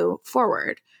push you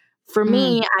forward. For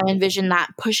me, I envision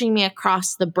that pushing me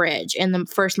across the bridge in the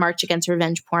first March Against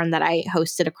Revenge Porn that I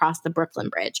hosted across the Brooklyn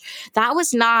Bridge. That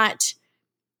was not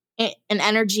an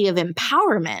energy of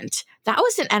empowerment. That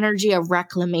was an energy of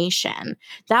reclamation.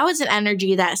 That was an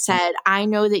energy that said, I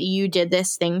know that you did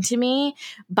this thing to me,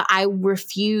 but I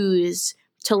refuse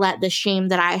to let the shame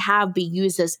that I have be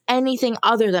used as anything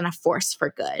other than a force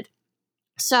for good.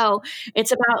 So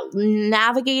it's about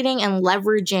navigating and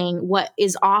leveraging what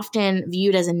is often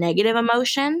viewed as a negative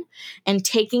emotion and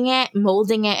taking it,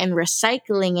 molding it, and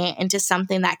recycling it into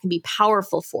something that can be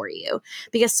powerful for you.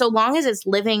 Because so long as it's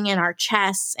living in our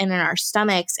chests and in our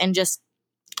stomachs and just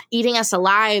eating us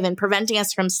alive and preventing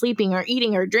us from sleeping or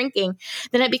eating or drinking,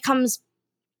 then it becomes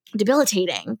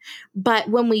debilitating. But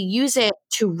when we use it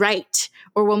to write,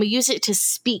 or when we use it to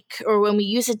speak, or when we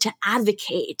use it to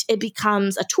advocate, it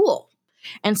becomes a tool.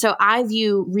 And so I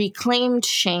view reclaimed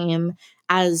shame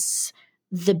as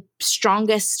the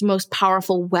strongest, most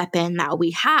powerful weapon that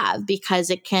we have, because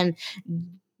it can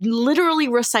literally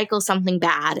recycle something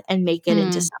bad and make it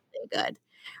into something good.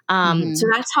 So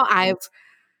that's how I've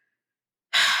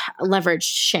leveraged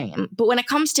shame. But when it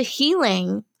comes to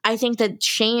healing, I think that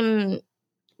shame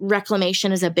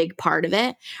reclamation is a big part of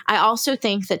it. I also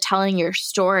think that telling your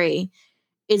story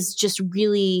is just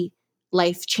really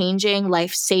life-changing,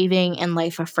 life-saving, and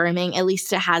life-affirming. At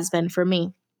least it has been for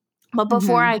me. But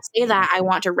before I say that, I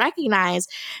want to recognize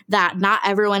that not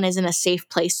everyone is in a safe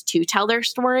place to tell their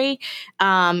story,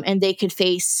 and they could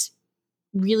face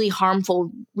really harmful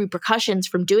repercussions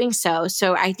from doing so.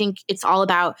 So I think it's all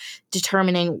about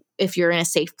determining if you're in a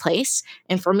safe place.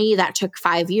 And for me, that took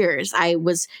 5 years. I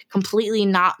was completely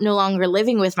no longer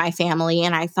living with my family,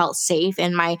 and I felt safe,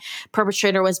 and my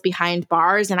perpetrator was behind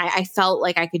bars, and I felt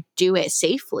like I could do it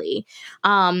safely.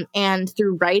 And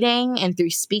through writing and through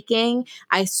speaking,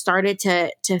 I started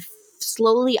to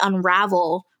slowly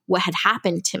unravel what had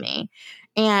happened to me.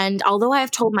 And although I've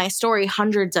told my story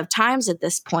hundreds of times at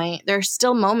this point, there are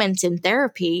still moments in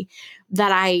therapy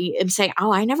that I am saying,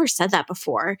 oh, I never said that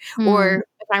before. Or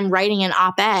if I'm writing an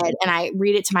op-ed and I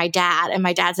read it to my dad, and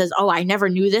my dad says, oh, I never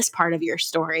knew this part of your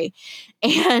story.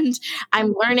 And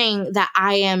I'm learning that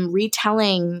I am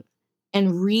retelling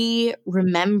and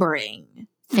remembering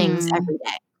things every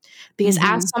day. Because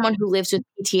as someone who lives with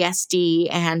PTSD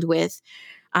and with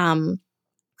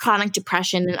chronic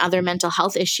depression and other mental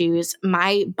health issues,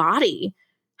 my body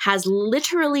has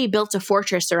literally built a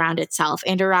fortress around itself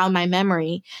and around my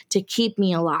memory to keep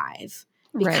me alive,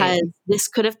 because this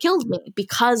could have killed me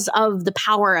because of the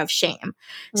power of shame.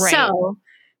 So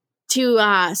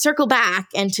to circle back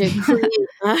and to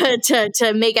create,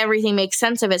 to make everything make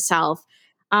sense of itself,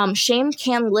 shame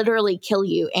can literally kill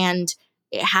you. And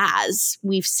it has.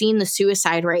 We've seen the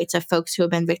suicide rates of folks who have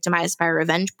been victimized by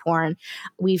revenge porn.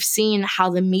 We've seen how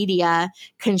the media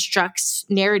constructs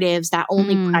narratives that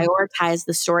only prioritize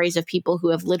the stories of people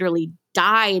who have literally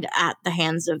died at the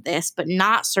hands of this, but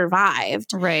not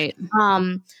survived. Right.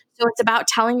 So it's about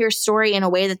telling your story in a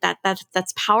way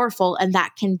that's powerful and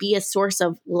that can be a source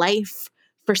of life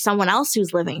for someone else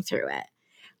who's living through it.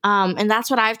 And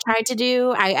that's what I've tried to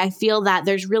do. I feel that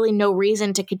there's really no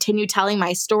reason to continue telling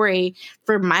my story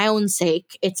for my own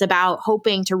sake. It's about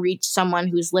hoping to reach someone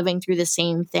who's living through the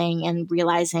same thing and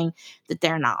realizing that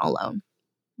they're not alone.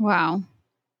 Wow.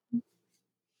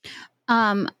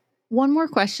 One more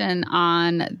question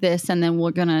on this, and then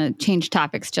we're going to change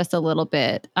topics just a little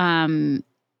bit. I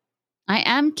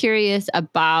am curious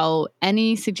about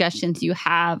any suggestions you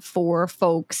have for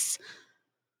folks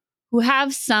who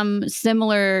have some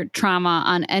similar trauma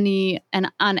on any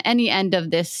end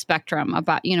of this spectrum,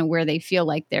 about, where they feel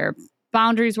like their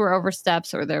boundaries were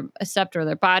overstepped, or their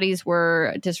bodies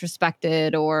were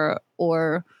disrespected,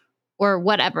 or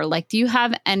whatever. Like, do you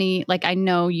have any, like, I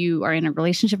know you are in a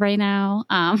relationship right now.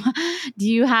 Do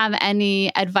you have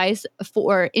any advice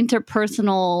for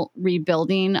interpersonal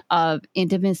rebuilding of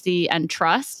intimacy and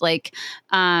trust? Like,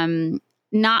 caveat,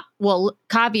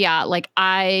 like,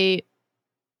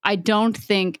 I don't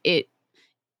think it,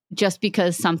 just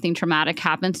because something traumatic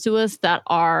happens to us, that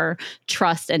our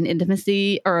trust and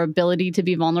intimacy or ability to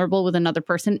be vulnerable with another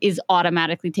person is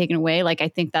automatically taken away. Like, I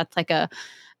think that's like a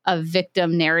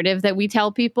victim narrative that we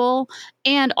tell people.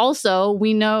 And also,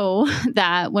 we know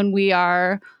that when we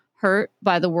are hurt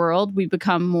by the world, we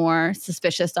become more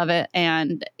suspicious of it,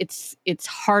 and it's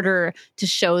harder to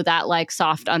show that, like,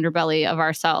 soft underbelly of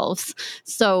ourselves.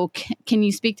 So can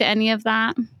you speak to any of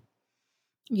that?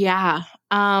 Yeah.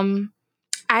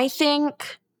 I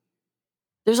think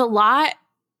there's a lot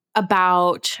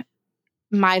about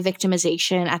my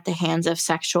victimization at the hands of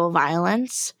sexual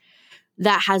violence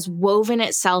that has woven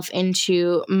itself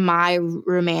into my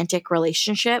romantic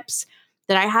relationships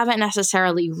that I haven't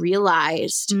necessarily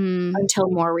realized until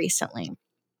more recently.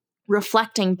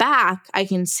 Reflecting back, I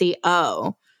can see,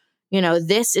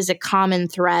 this is a common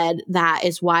thread. That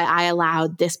is why I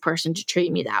allowed this person to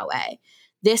treat me that way.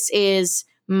 This is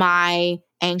my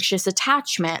anxious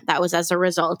attachment that was as a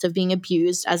result of being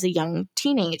abused as a young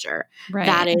teenager. Right.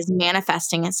 That is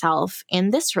manifesting itself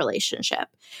in this relationship.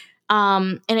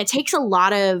 And it takes a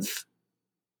lot of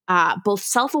both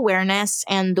self-awareness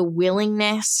and the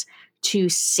willingness to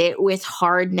sit with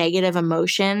hard negative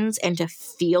emotions and to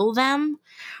feel them.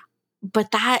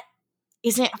 But that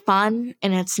isn't fun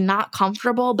and it's not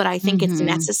comfortable, but I think it's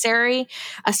necessary,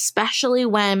 especially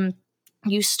when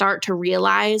you start to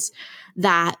realize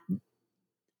that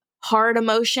hard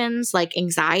emotions like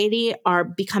anxiety are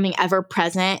becoming ever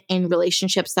present in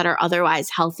relationships that are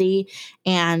otherwise healthy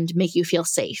and make you feel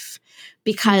safe,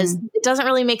 because it doesn't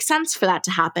really make sense for that to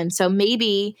happen. So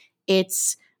maybe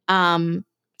it's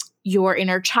your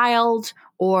inner child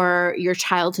or your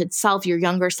childhood self, your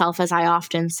younger self, as I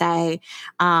often say,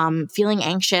 feeling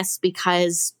anxious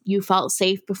because you felt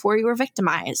safe before you were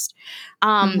victimized.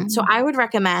 So I would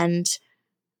recommend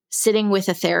sitting with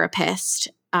a therapist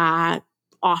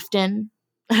often,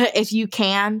 if you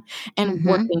can, and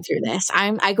working through this.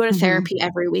 I go to therapy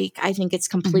every week. I think it's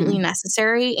completely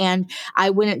necessary, and I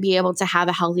wouldn't be able to have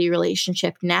a healthy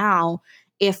relationship now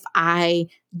if I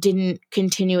didn't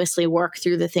continuously work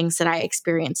through the things that I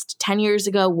experienced 10 years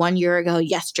ago, 1 year ago,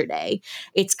 yesterday.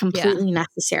 It's completely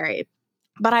necessary.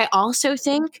 But I also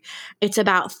think it's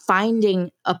about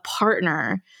finding a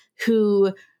partner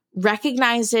who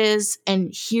recognizes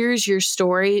and hears your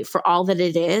story for all that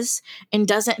it is and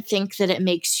doesn't think that it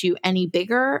makes you any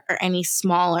bigger or any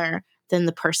smaller than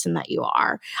the person that you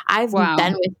are. I've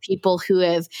been with people who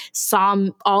have saw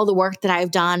all the work that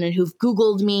I've done and who've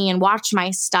Googled me and watched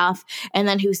my stuff, and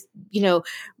then who,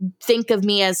 think of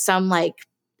me as some like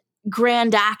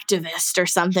grand activist or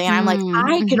something. And I'm like,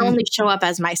 I can only show up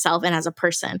as myself and as a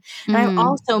person. And I've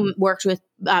also worked with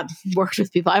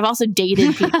people. I've also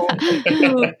dated people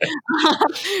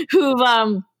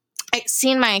who've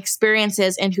seen my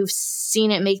experiences and who've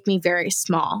seen it make me very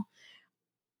small.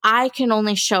 I can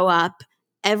only show up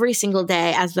every single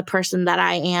day as the person that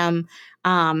I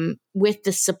am, with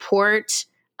the support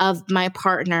of my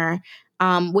partner,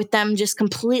 with them just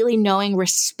completely knowing,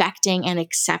 respecting, and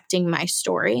accepting my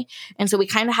story. And so we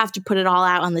kind of have to put it all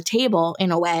out on the table in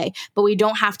a way, but we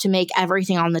don't have to make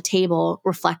everything on the table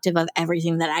reflective of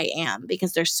everything that I am,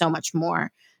 because there's so much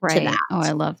more to that. Oh,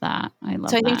 I love that.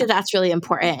 So I think that that's really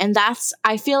important. And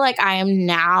I feel like I am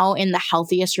now in the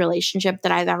healthiest relationship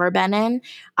that I've ever been in,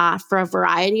 for a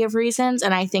variety of reasons.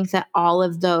 And I think that all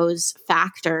of those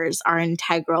factors are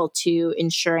integral to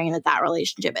ensuring that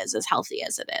relationship is as healthy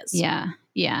as it is.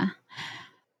 Yeah.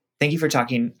 Thank you for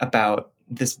talking about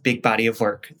this big body of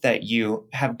work that you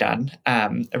have done.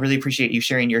 I really appreciate you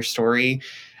sharing your story,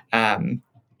 and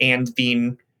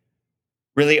being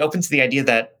really open to the idea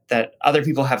that other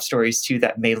people have stories too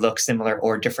that may look similar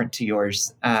or different to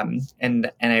yours.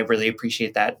 And I really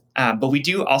appreciate that. But we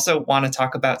do also want to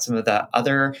talk about some of the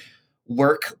other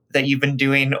work that you've been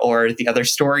doing, or the other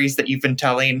stories that you've been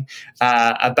telling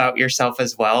about yourself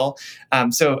as well.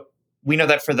 So we know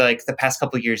that for the past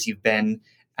couple of years, you've been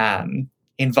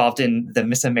involved in the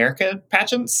Miss America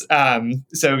pageants.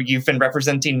 So you've been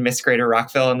representing Miss Greater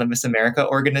Rockville in the Miss America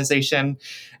organization.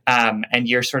 And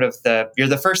you're you're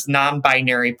the first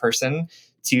non-binary person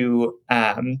to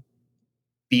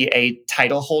be a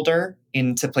title holder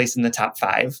to place in the top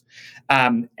 5.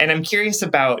 And I'm curious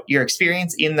about your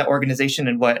experience in the organization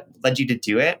and what led you to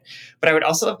do it. But I would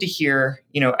also love to hear,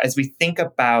 as we think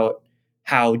about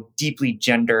how deeply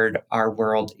gendered our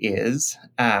world is,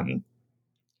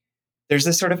 there's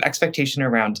this sort of expectation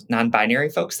around non-binary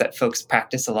folks that folks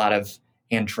practice a lot of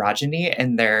androgyny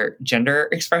in their gender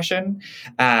expression.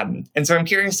 And so I'm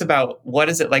curious about, what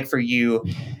is it like for you,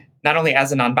 not only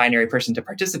as a non-binary person to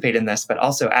participate in this, but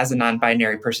also as a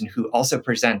non-binary person who also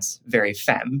presents very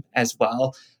femme as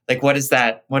well? Like, what is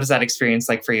that experience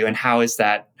like for you? And how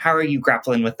are you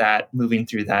grappling with that, moving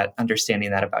through that,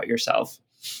 understanding that about yourself?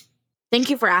 Thank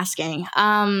you for asking.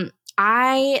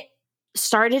 I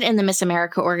started in the Miss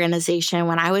America organization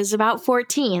when I was about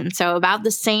 14. So about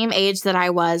the same age that I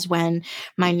was when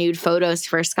my nude photos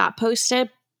first got posted.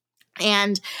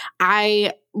 And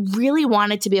I really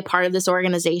wanted to be a part of this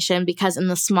organization because in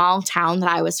the small town that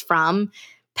I was from,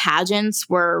 pageants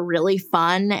were a really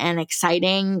fun and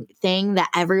exciting thing that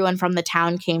everyone from the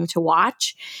town came to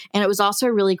watch. And it was also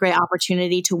a really great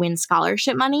opportunity to win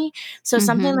scholarship money. So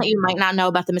something that you might not know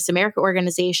about the Miss America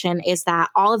organization is that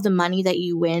all of the money that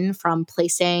you win from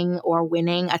placing or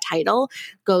winning a title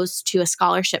goes to a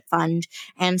scholarship fund.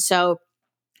 And so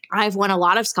I've won a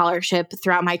lot of scholarship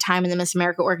throughout my time in the Miss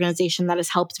America organization that has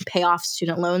helped pay off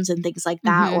student loans and things like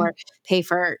that, or pay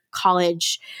for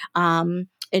college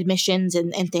admissions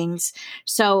and things.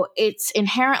 So it's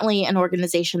inherently an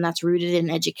organization that's rooted in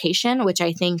education, which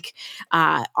I think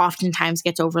oftentimes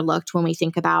gets overlooked when we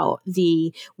think about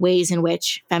the ways in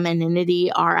which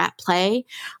femininity are at play.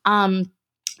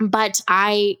 But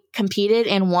I competed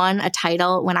and won a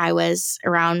title when I was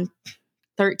around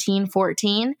 13,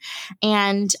 14.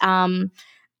 And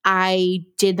I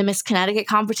did the Miss Connecticut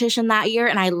competition that year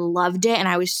and I loved it. And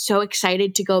I was so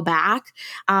excited to go back,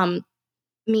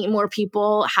 meet more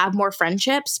people, have more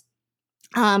friendships.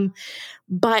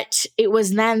 But it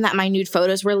was then that my nude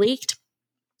photos were leaked.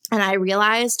 And I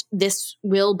realized this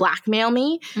will blackmail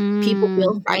me. People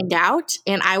will find out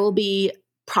and I will be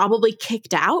probably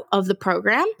kicked out of the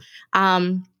program.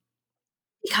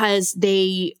 Because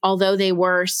although they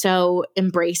were so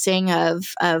embracing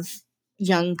of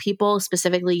young people,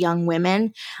 specifically young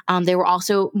women, they were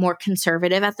also more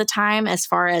conservative at the time as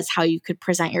far as how you could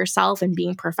present yourself and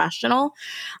being professional.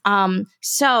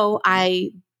 So I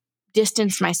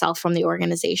distanced myself from the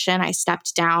organization. I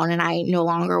stepped down and I no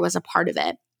longer was a part of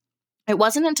it. It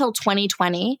wasn't until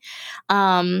 2020,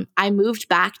 I moved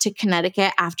back to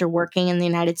Connecticut after working in the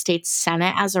United States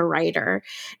Senate as a writer.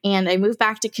 And I moved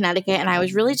back to Connecticut, and I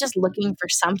was really just looking for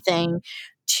something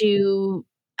to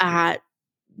uh,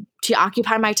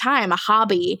 occupy my time, a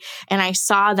hobby. And I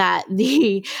saw that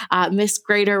the Miss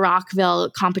Greater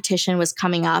Rockville competition was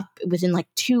coming up within like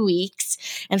 2 weeks.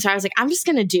 And so I was like, I'm just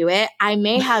going to do it. I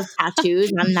may have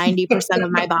tattoos on 90%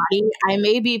 of my body. I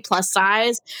may be plus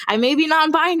size. I may be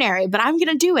non-binary, but I'm going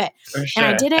to do it. For sure.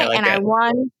 And I did it, like and I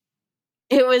won.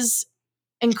 It was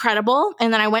incredible.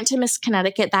 And then I went to Miss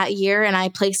Connecticut that year, and I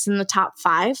placed in the top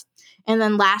 5. And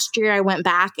then last year I went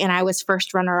back and I was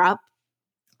first runner up.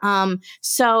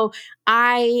 So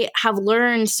I have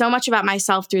learned so much about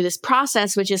myself through this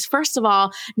process, which is, first of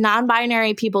all,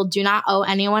 non-binary people do not owe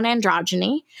anyone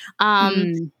androgyny.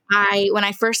 When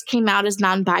I first came out as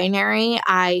non-binary,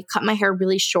 I cut my hair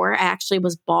really short. I actually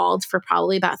was bald for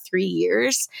probably about 3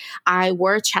 years. I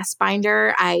wore a chest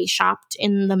binder. I shopped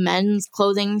in the men's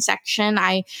clothing section.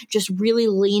 I just really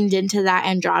leaned into that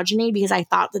androgyny because I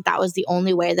thought that that was the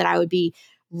only way that I would be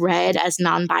read as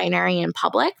non-binary in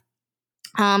public.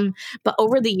 But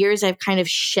over the years, I've kind of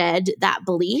shed that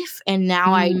belief, and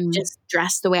now I just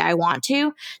dress the way I want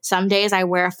to. Some days I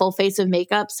wear a full face of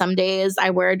makeup. Some days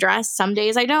I wear a dress. Some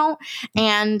days I don't.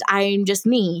 And I'm just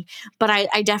me. But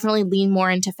I definitely lean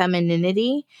more into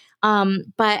femininity.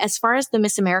 But as far as the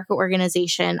Miss America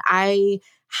organization, I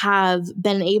have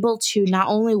been able to not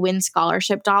only win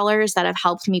scholarship dollars that have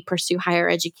helped me pursue higher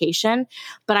education,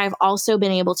 but I've also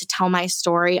been able to tell my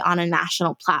story on a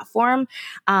national platform.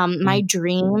 My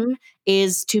dream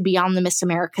is to be on the Miss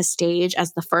America stage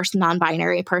as the first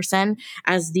non-binary person,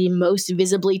 as the most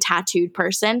visibly tattooed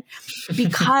person,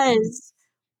 because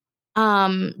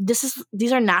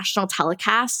these are national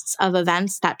telecasts of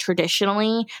events that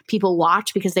traditionally people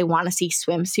watch because they want to see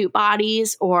swimsuit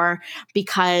bodies or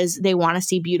because they want to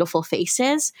see beautiful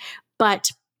faces.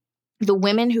 But the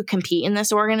women who compete in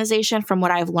this organization, from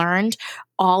what I've learned,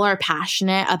 all are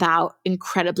passionate about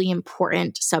incredibly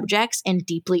important subjects and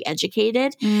deeply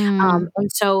educated. And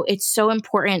so it's so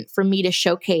important for me to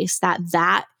showcase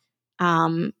that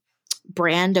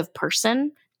brand of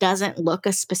person doesn't look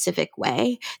a specific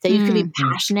way, that you can be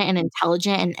passionate and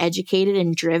intelligent and educated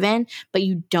and driven, but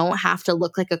you don't have to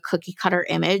look like a cookie cutter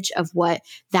image of what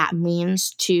that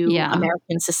means to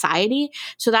American society.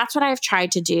 So that's what I've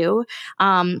tried to do.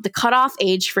 The cutoff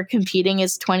age for competing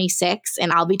is 26,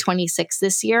 and I'll be 26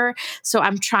 this year. So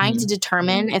I'm trying to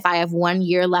determine if I have 1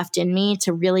 year left in me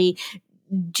to really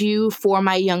do for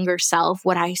my younger self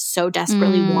what I so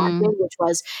desperately wanted, which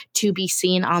was to be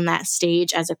seen on that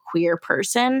stage as a queer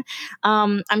person.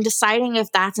 I'm deciding if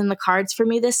that's in the cards for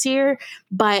me this year,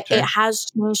 but it has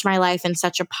changed my life in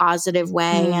such a positive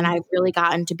way. And I've really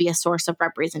gotten to be a source of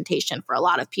representation for a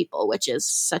lot of people, which is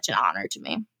such an honor to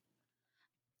me.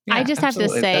 Yeah, I just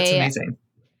absolutely. have to say, that's amazing.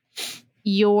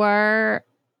 Your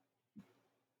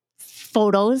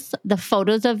photos, the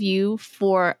photos of you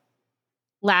for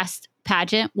last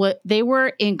pageant, they were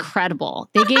incredible.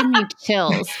 They gave me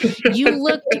chills. You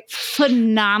looked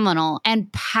phenomenal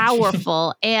and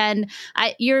powerful, and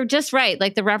you're just right.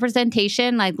 Like the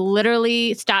representation, like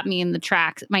literally stopped me in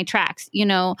my tracks, you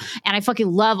know. And I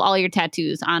fucking love all your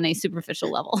tattoos on a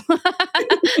superficial level. I'm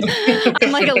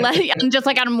just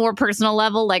like on a more personal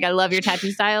level. Like I love your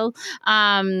tattoo style.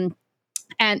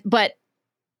 But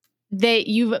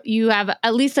you have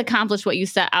at least accomplished what you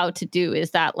set out to do.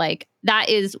 Is that like that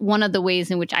is one of the ways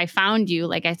in which I found you,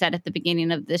 like I said at the beginning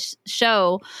of this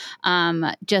show,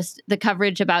 just the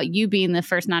coverage about you being the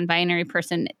first non-binary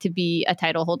person to be a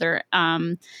title holder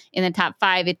in the top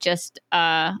 5. It just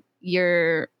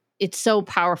it's so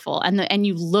powerful, and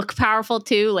you look powerful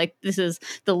too. Like this is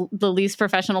the least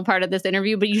professional part of this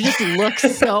interview, but you just look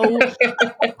so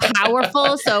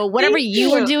powerful. So whatever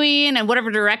you were doing and whatever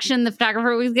direction the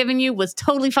photographer was giving you was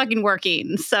totally fucking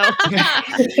working. So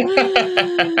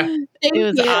it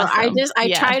was awesome.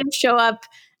 I try to show up.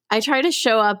 I try to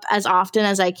show up as often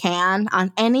as I can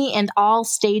on any and all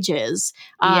stages,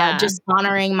 just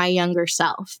honoring my younger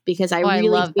self, because I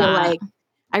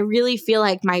really feel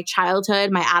like my childhood,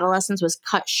 my adolescence was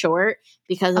cut short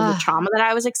because of the trauma that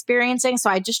I was experiencing. So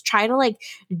I just try to like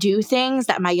do things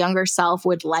that my younger self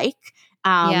would like,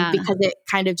 because it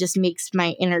kind of just makes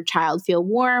my inner child feel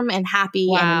warm and happy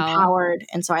and empowered.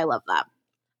 And so I love that.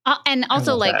 And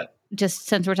also just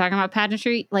since we're talking about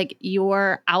pageantry, like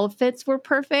your outfits were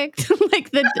perfect.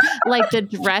 like the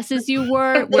dresses you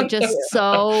wore were just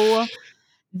so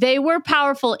they were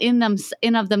powerful in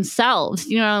of themselves,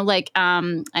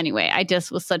 anyway, I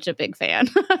just was such a big fan.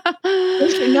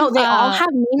 No, they all have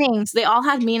meanings. They all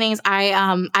had meanings.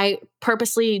 I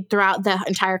purposely throughout the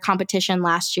entire competition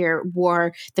last year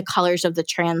wore the colors of the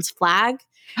trans flag.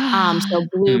 So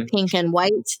blue, pink, and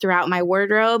white throughout my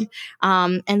wardrobe.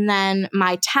 And then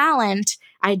my talent,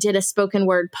 I did a spoken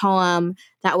word poem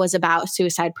that was about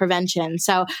suicide prevention.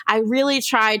 So I really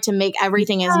tried to make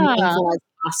everything as meaningful as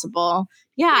possible.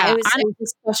 Yeah, it was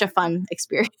just such a fun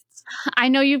experience. I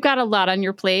know you've got a lot on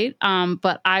your plate,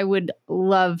 but I would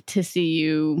love to see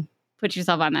you put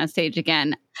yourself on that stage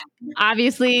again.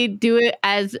 Obviously, do it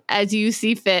as you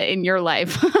see fit in your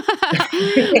life. But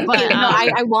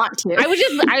I want to.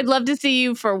 I'd love to see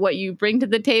you for what you bring to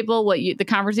the table, the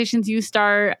conversations you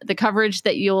start, the coverage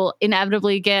that you'll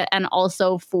inevitably get, and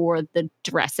also for the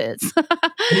dresses.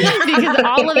 Because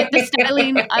all of it, the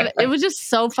styling of it was just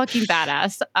so fucking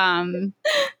badass.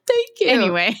 Thank you.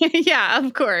 Anyway, yeah,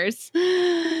 of course.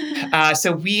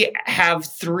 So we have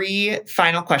 3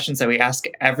 final questions that we ask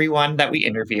everyone that we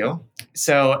interview.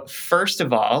 So first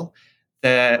of all,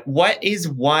 what is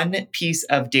one piece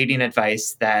of dating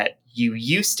advice that you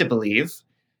used to believe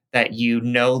that you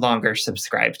no longer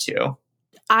subscribe to?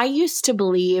 I used to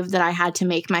believe that I had to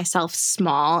make myself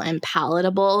small and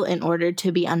palatable in order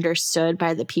to be understood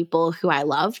by the people who I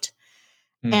loved,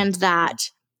 and that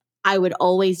I would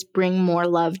always bring more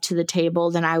love to the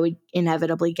table than I would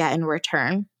inevitably get in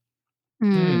return.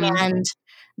 And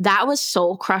that was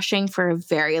soul crushing for a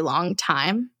very long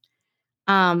time.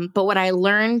 But what I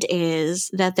learned is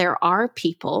that there are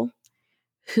people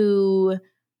who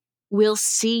will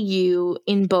see you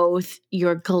in both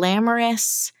your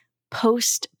glamorous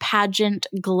post-pageant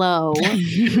glow,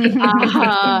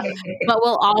 but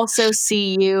will also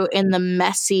see you in the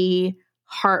messy,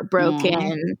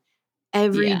 heartbroken,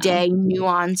 everyday,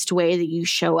 nuanced way that you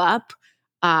show up.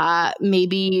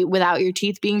 Maybe without your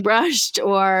teeth being brushed,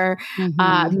 or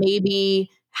maybe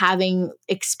having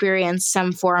experienced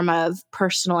some form of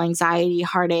personal anxiety,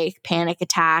 heartache, panic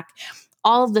attack,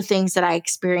 all of the things that I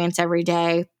experience every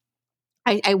day.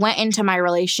 I went into my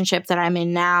relationship that I'm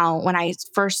in now, when I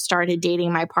first started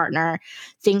dating my partner,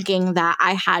 thinking that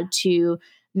I had to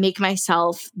make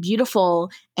myself beautiful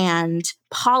and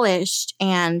polished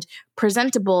and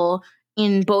presentable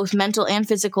in both mental and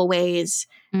physical ways.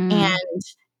 And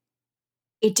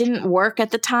it didn't work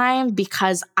at the time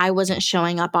because I wasn't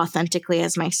showing up authentically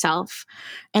as myself.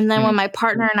 And then when my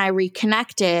partner and I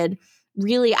reconnected,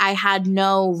 really, I had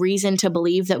no reason to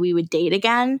believe that we would date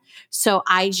again. So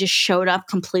I just showed up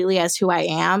completely as who I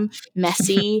am,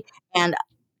 messy and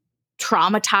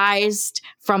traumatized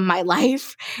from my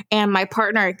life. And my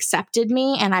partner accepted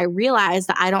me. And I realized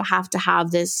that I don't have to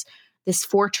have this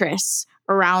fortress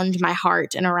around my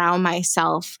heart and around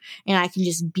myself. And I can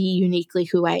just be uniquely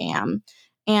who I am.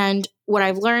 And what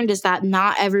I've learned is that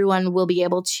not everyone will be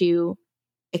able to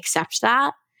accept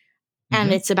that.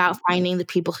 And it's about finding the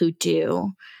people who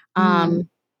do.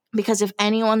 Because if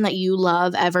anyone that you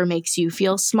love ever makes you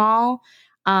feel small,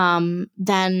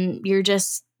 then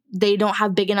they don't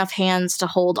have big enough hands to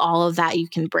hold all of that you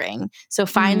can bring. So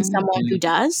find someone who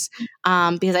does,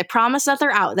 because I promise that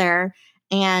they're out there,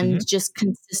 and just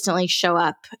consistently show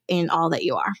up in all that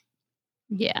you are.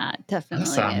 Yeah, definitely.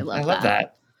 Awesome. I love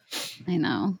that. I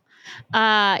know.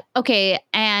 Okay.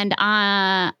 And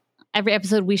every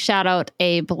episode we shout out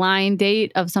a blind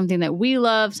date of something that we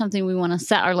love, something we want to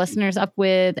set our listeners up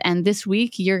with. And this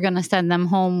week you're going to send them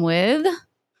home with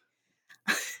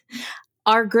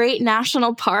our great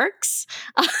national parks,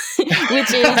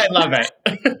 which is I love it.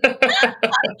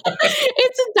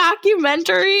 It's a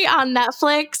documentary on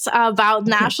Netflix about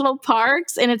national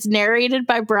parks, and it's narrated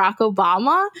by Barack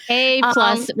Obama. A+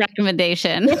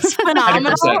 recommendation. It's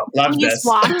phenomenal. Love Please this.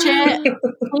 watch it.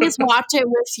 Please watch it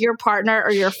with your partner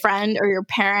or your friend or your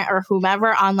parent or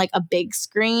whomever on like a big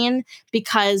screen,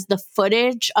 because the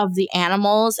footage of the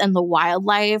animals and the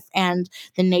wildlife and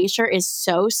the nature is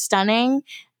so stunning.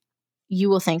 You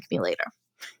will thank me later.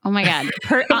 Oh my God.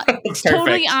 It's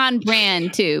totally on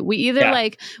brand too. We either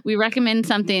we recommend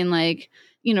something like,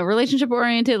 relationship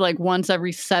oriented, like once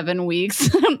every 7 weeks.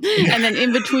 And then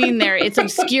in between there, it's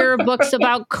obscure books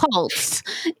about cults.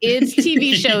 It's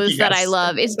TV shows that I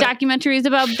love. It's documentaries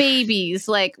about babies.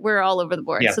 Like, we're all over the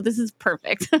board. Yeah. So this is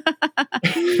perfect.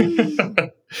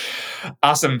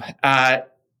 Awesome.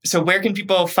 So where can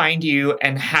people find you,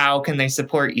 and how can they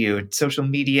support you? Social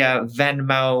media,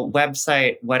 Venmo,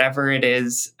 website, whatever it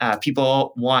is,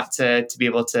 people want to be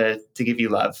able to give you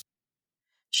love.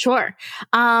 Sure.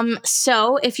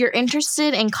 So if you're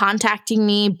interested in contacting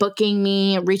me, booking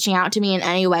me, reaching out to me in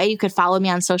any way, you could follow me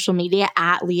on social media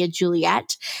at Leah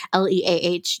Juliett,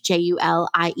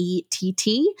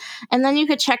 LeahJuliett. And then you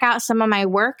could check out some of my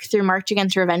work through March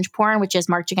Against Revenge Porn, which is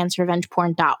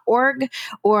marchagainstrevengeporn.org,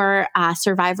 or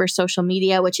Survivor Social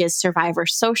Media, which is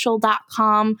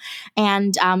survivorsocial.com.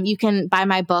 And you can buy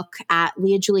my book at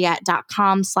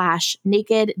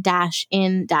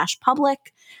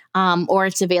leahjuliett.com/naked-in-public. Or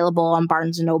it's available on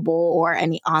Barnes & Noble or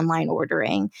any online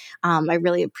ordering. I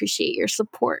really appreciate your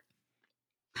support.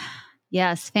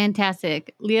 Yes,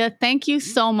 fantastic. Leah, thank you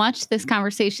so much. This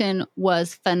conversation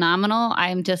was phenomenal.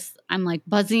 I'm like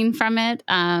buzzing from it.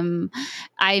 I'm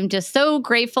just so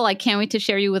grateful. I can't wait to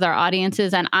share you with our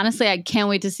audiences. And honestly, I can't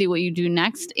wait to see what you do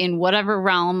next in whatever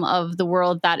realm of the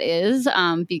world that is,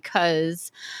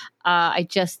 because I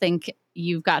just think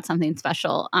you've got something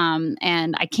special.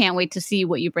 And I can't wait to see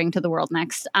what you bring to the world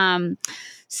next.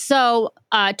 So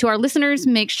to our listeners,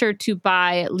 make sure to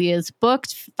buy Leah's book,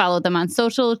 follow them on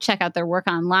social, check out their work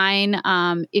online.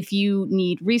 If you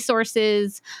need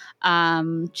resources,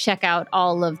 check out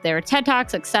all of their TED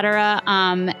Talks, etc.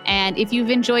 And if you've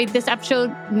enjoyed this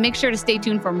episode, make sure to stay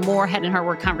tuned for more Head and Heart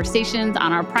Work conversations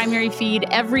on our primary feed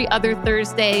every other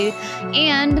Thursday.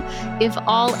 And if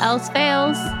all else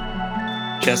fails,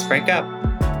 just break up.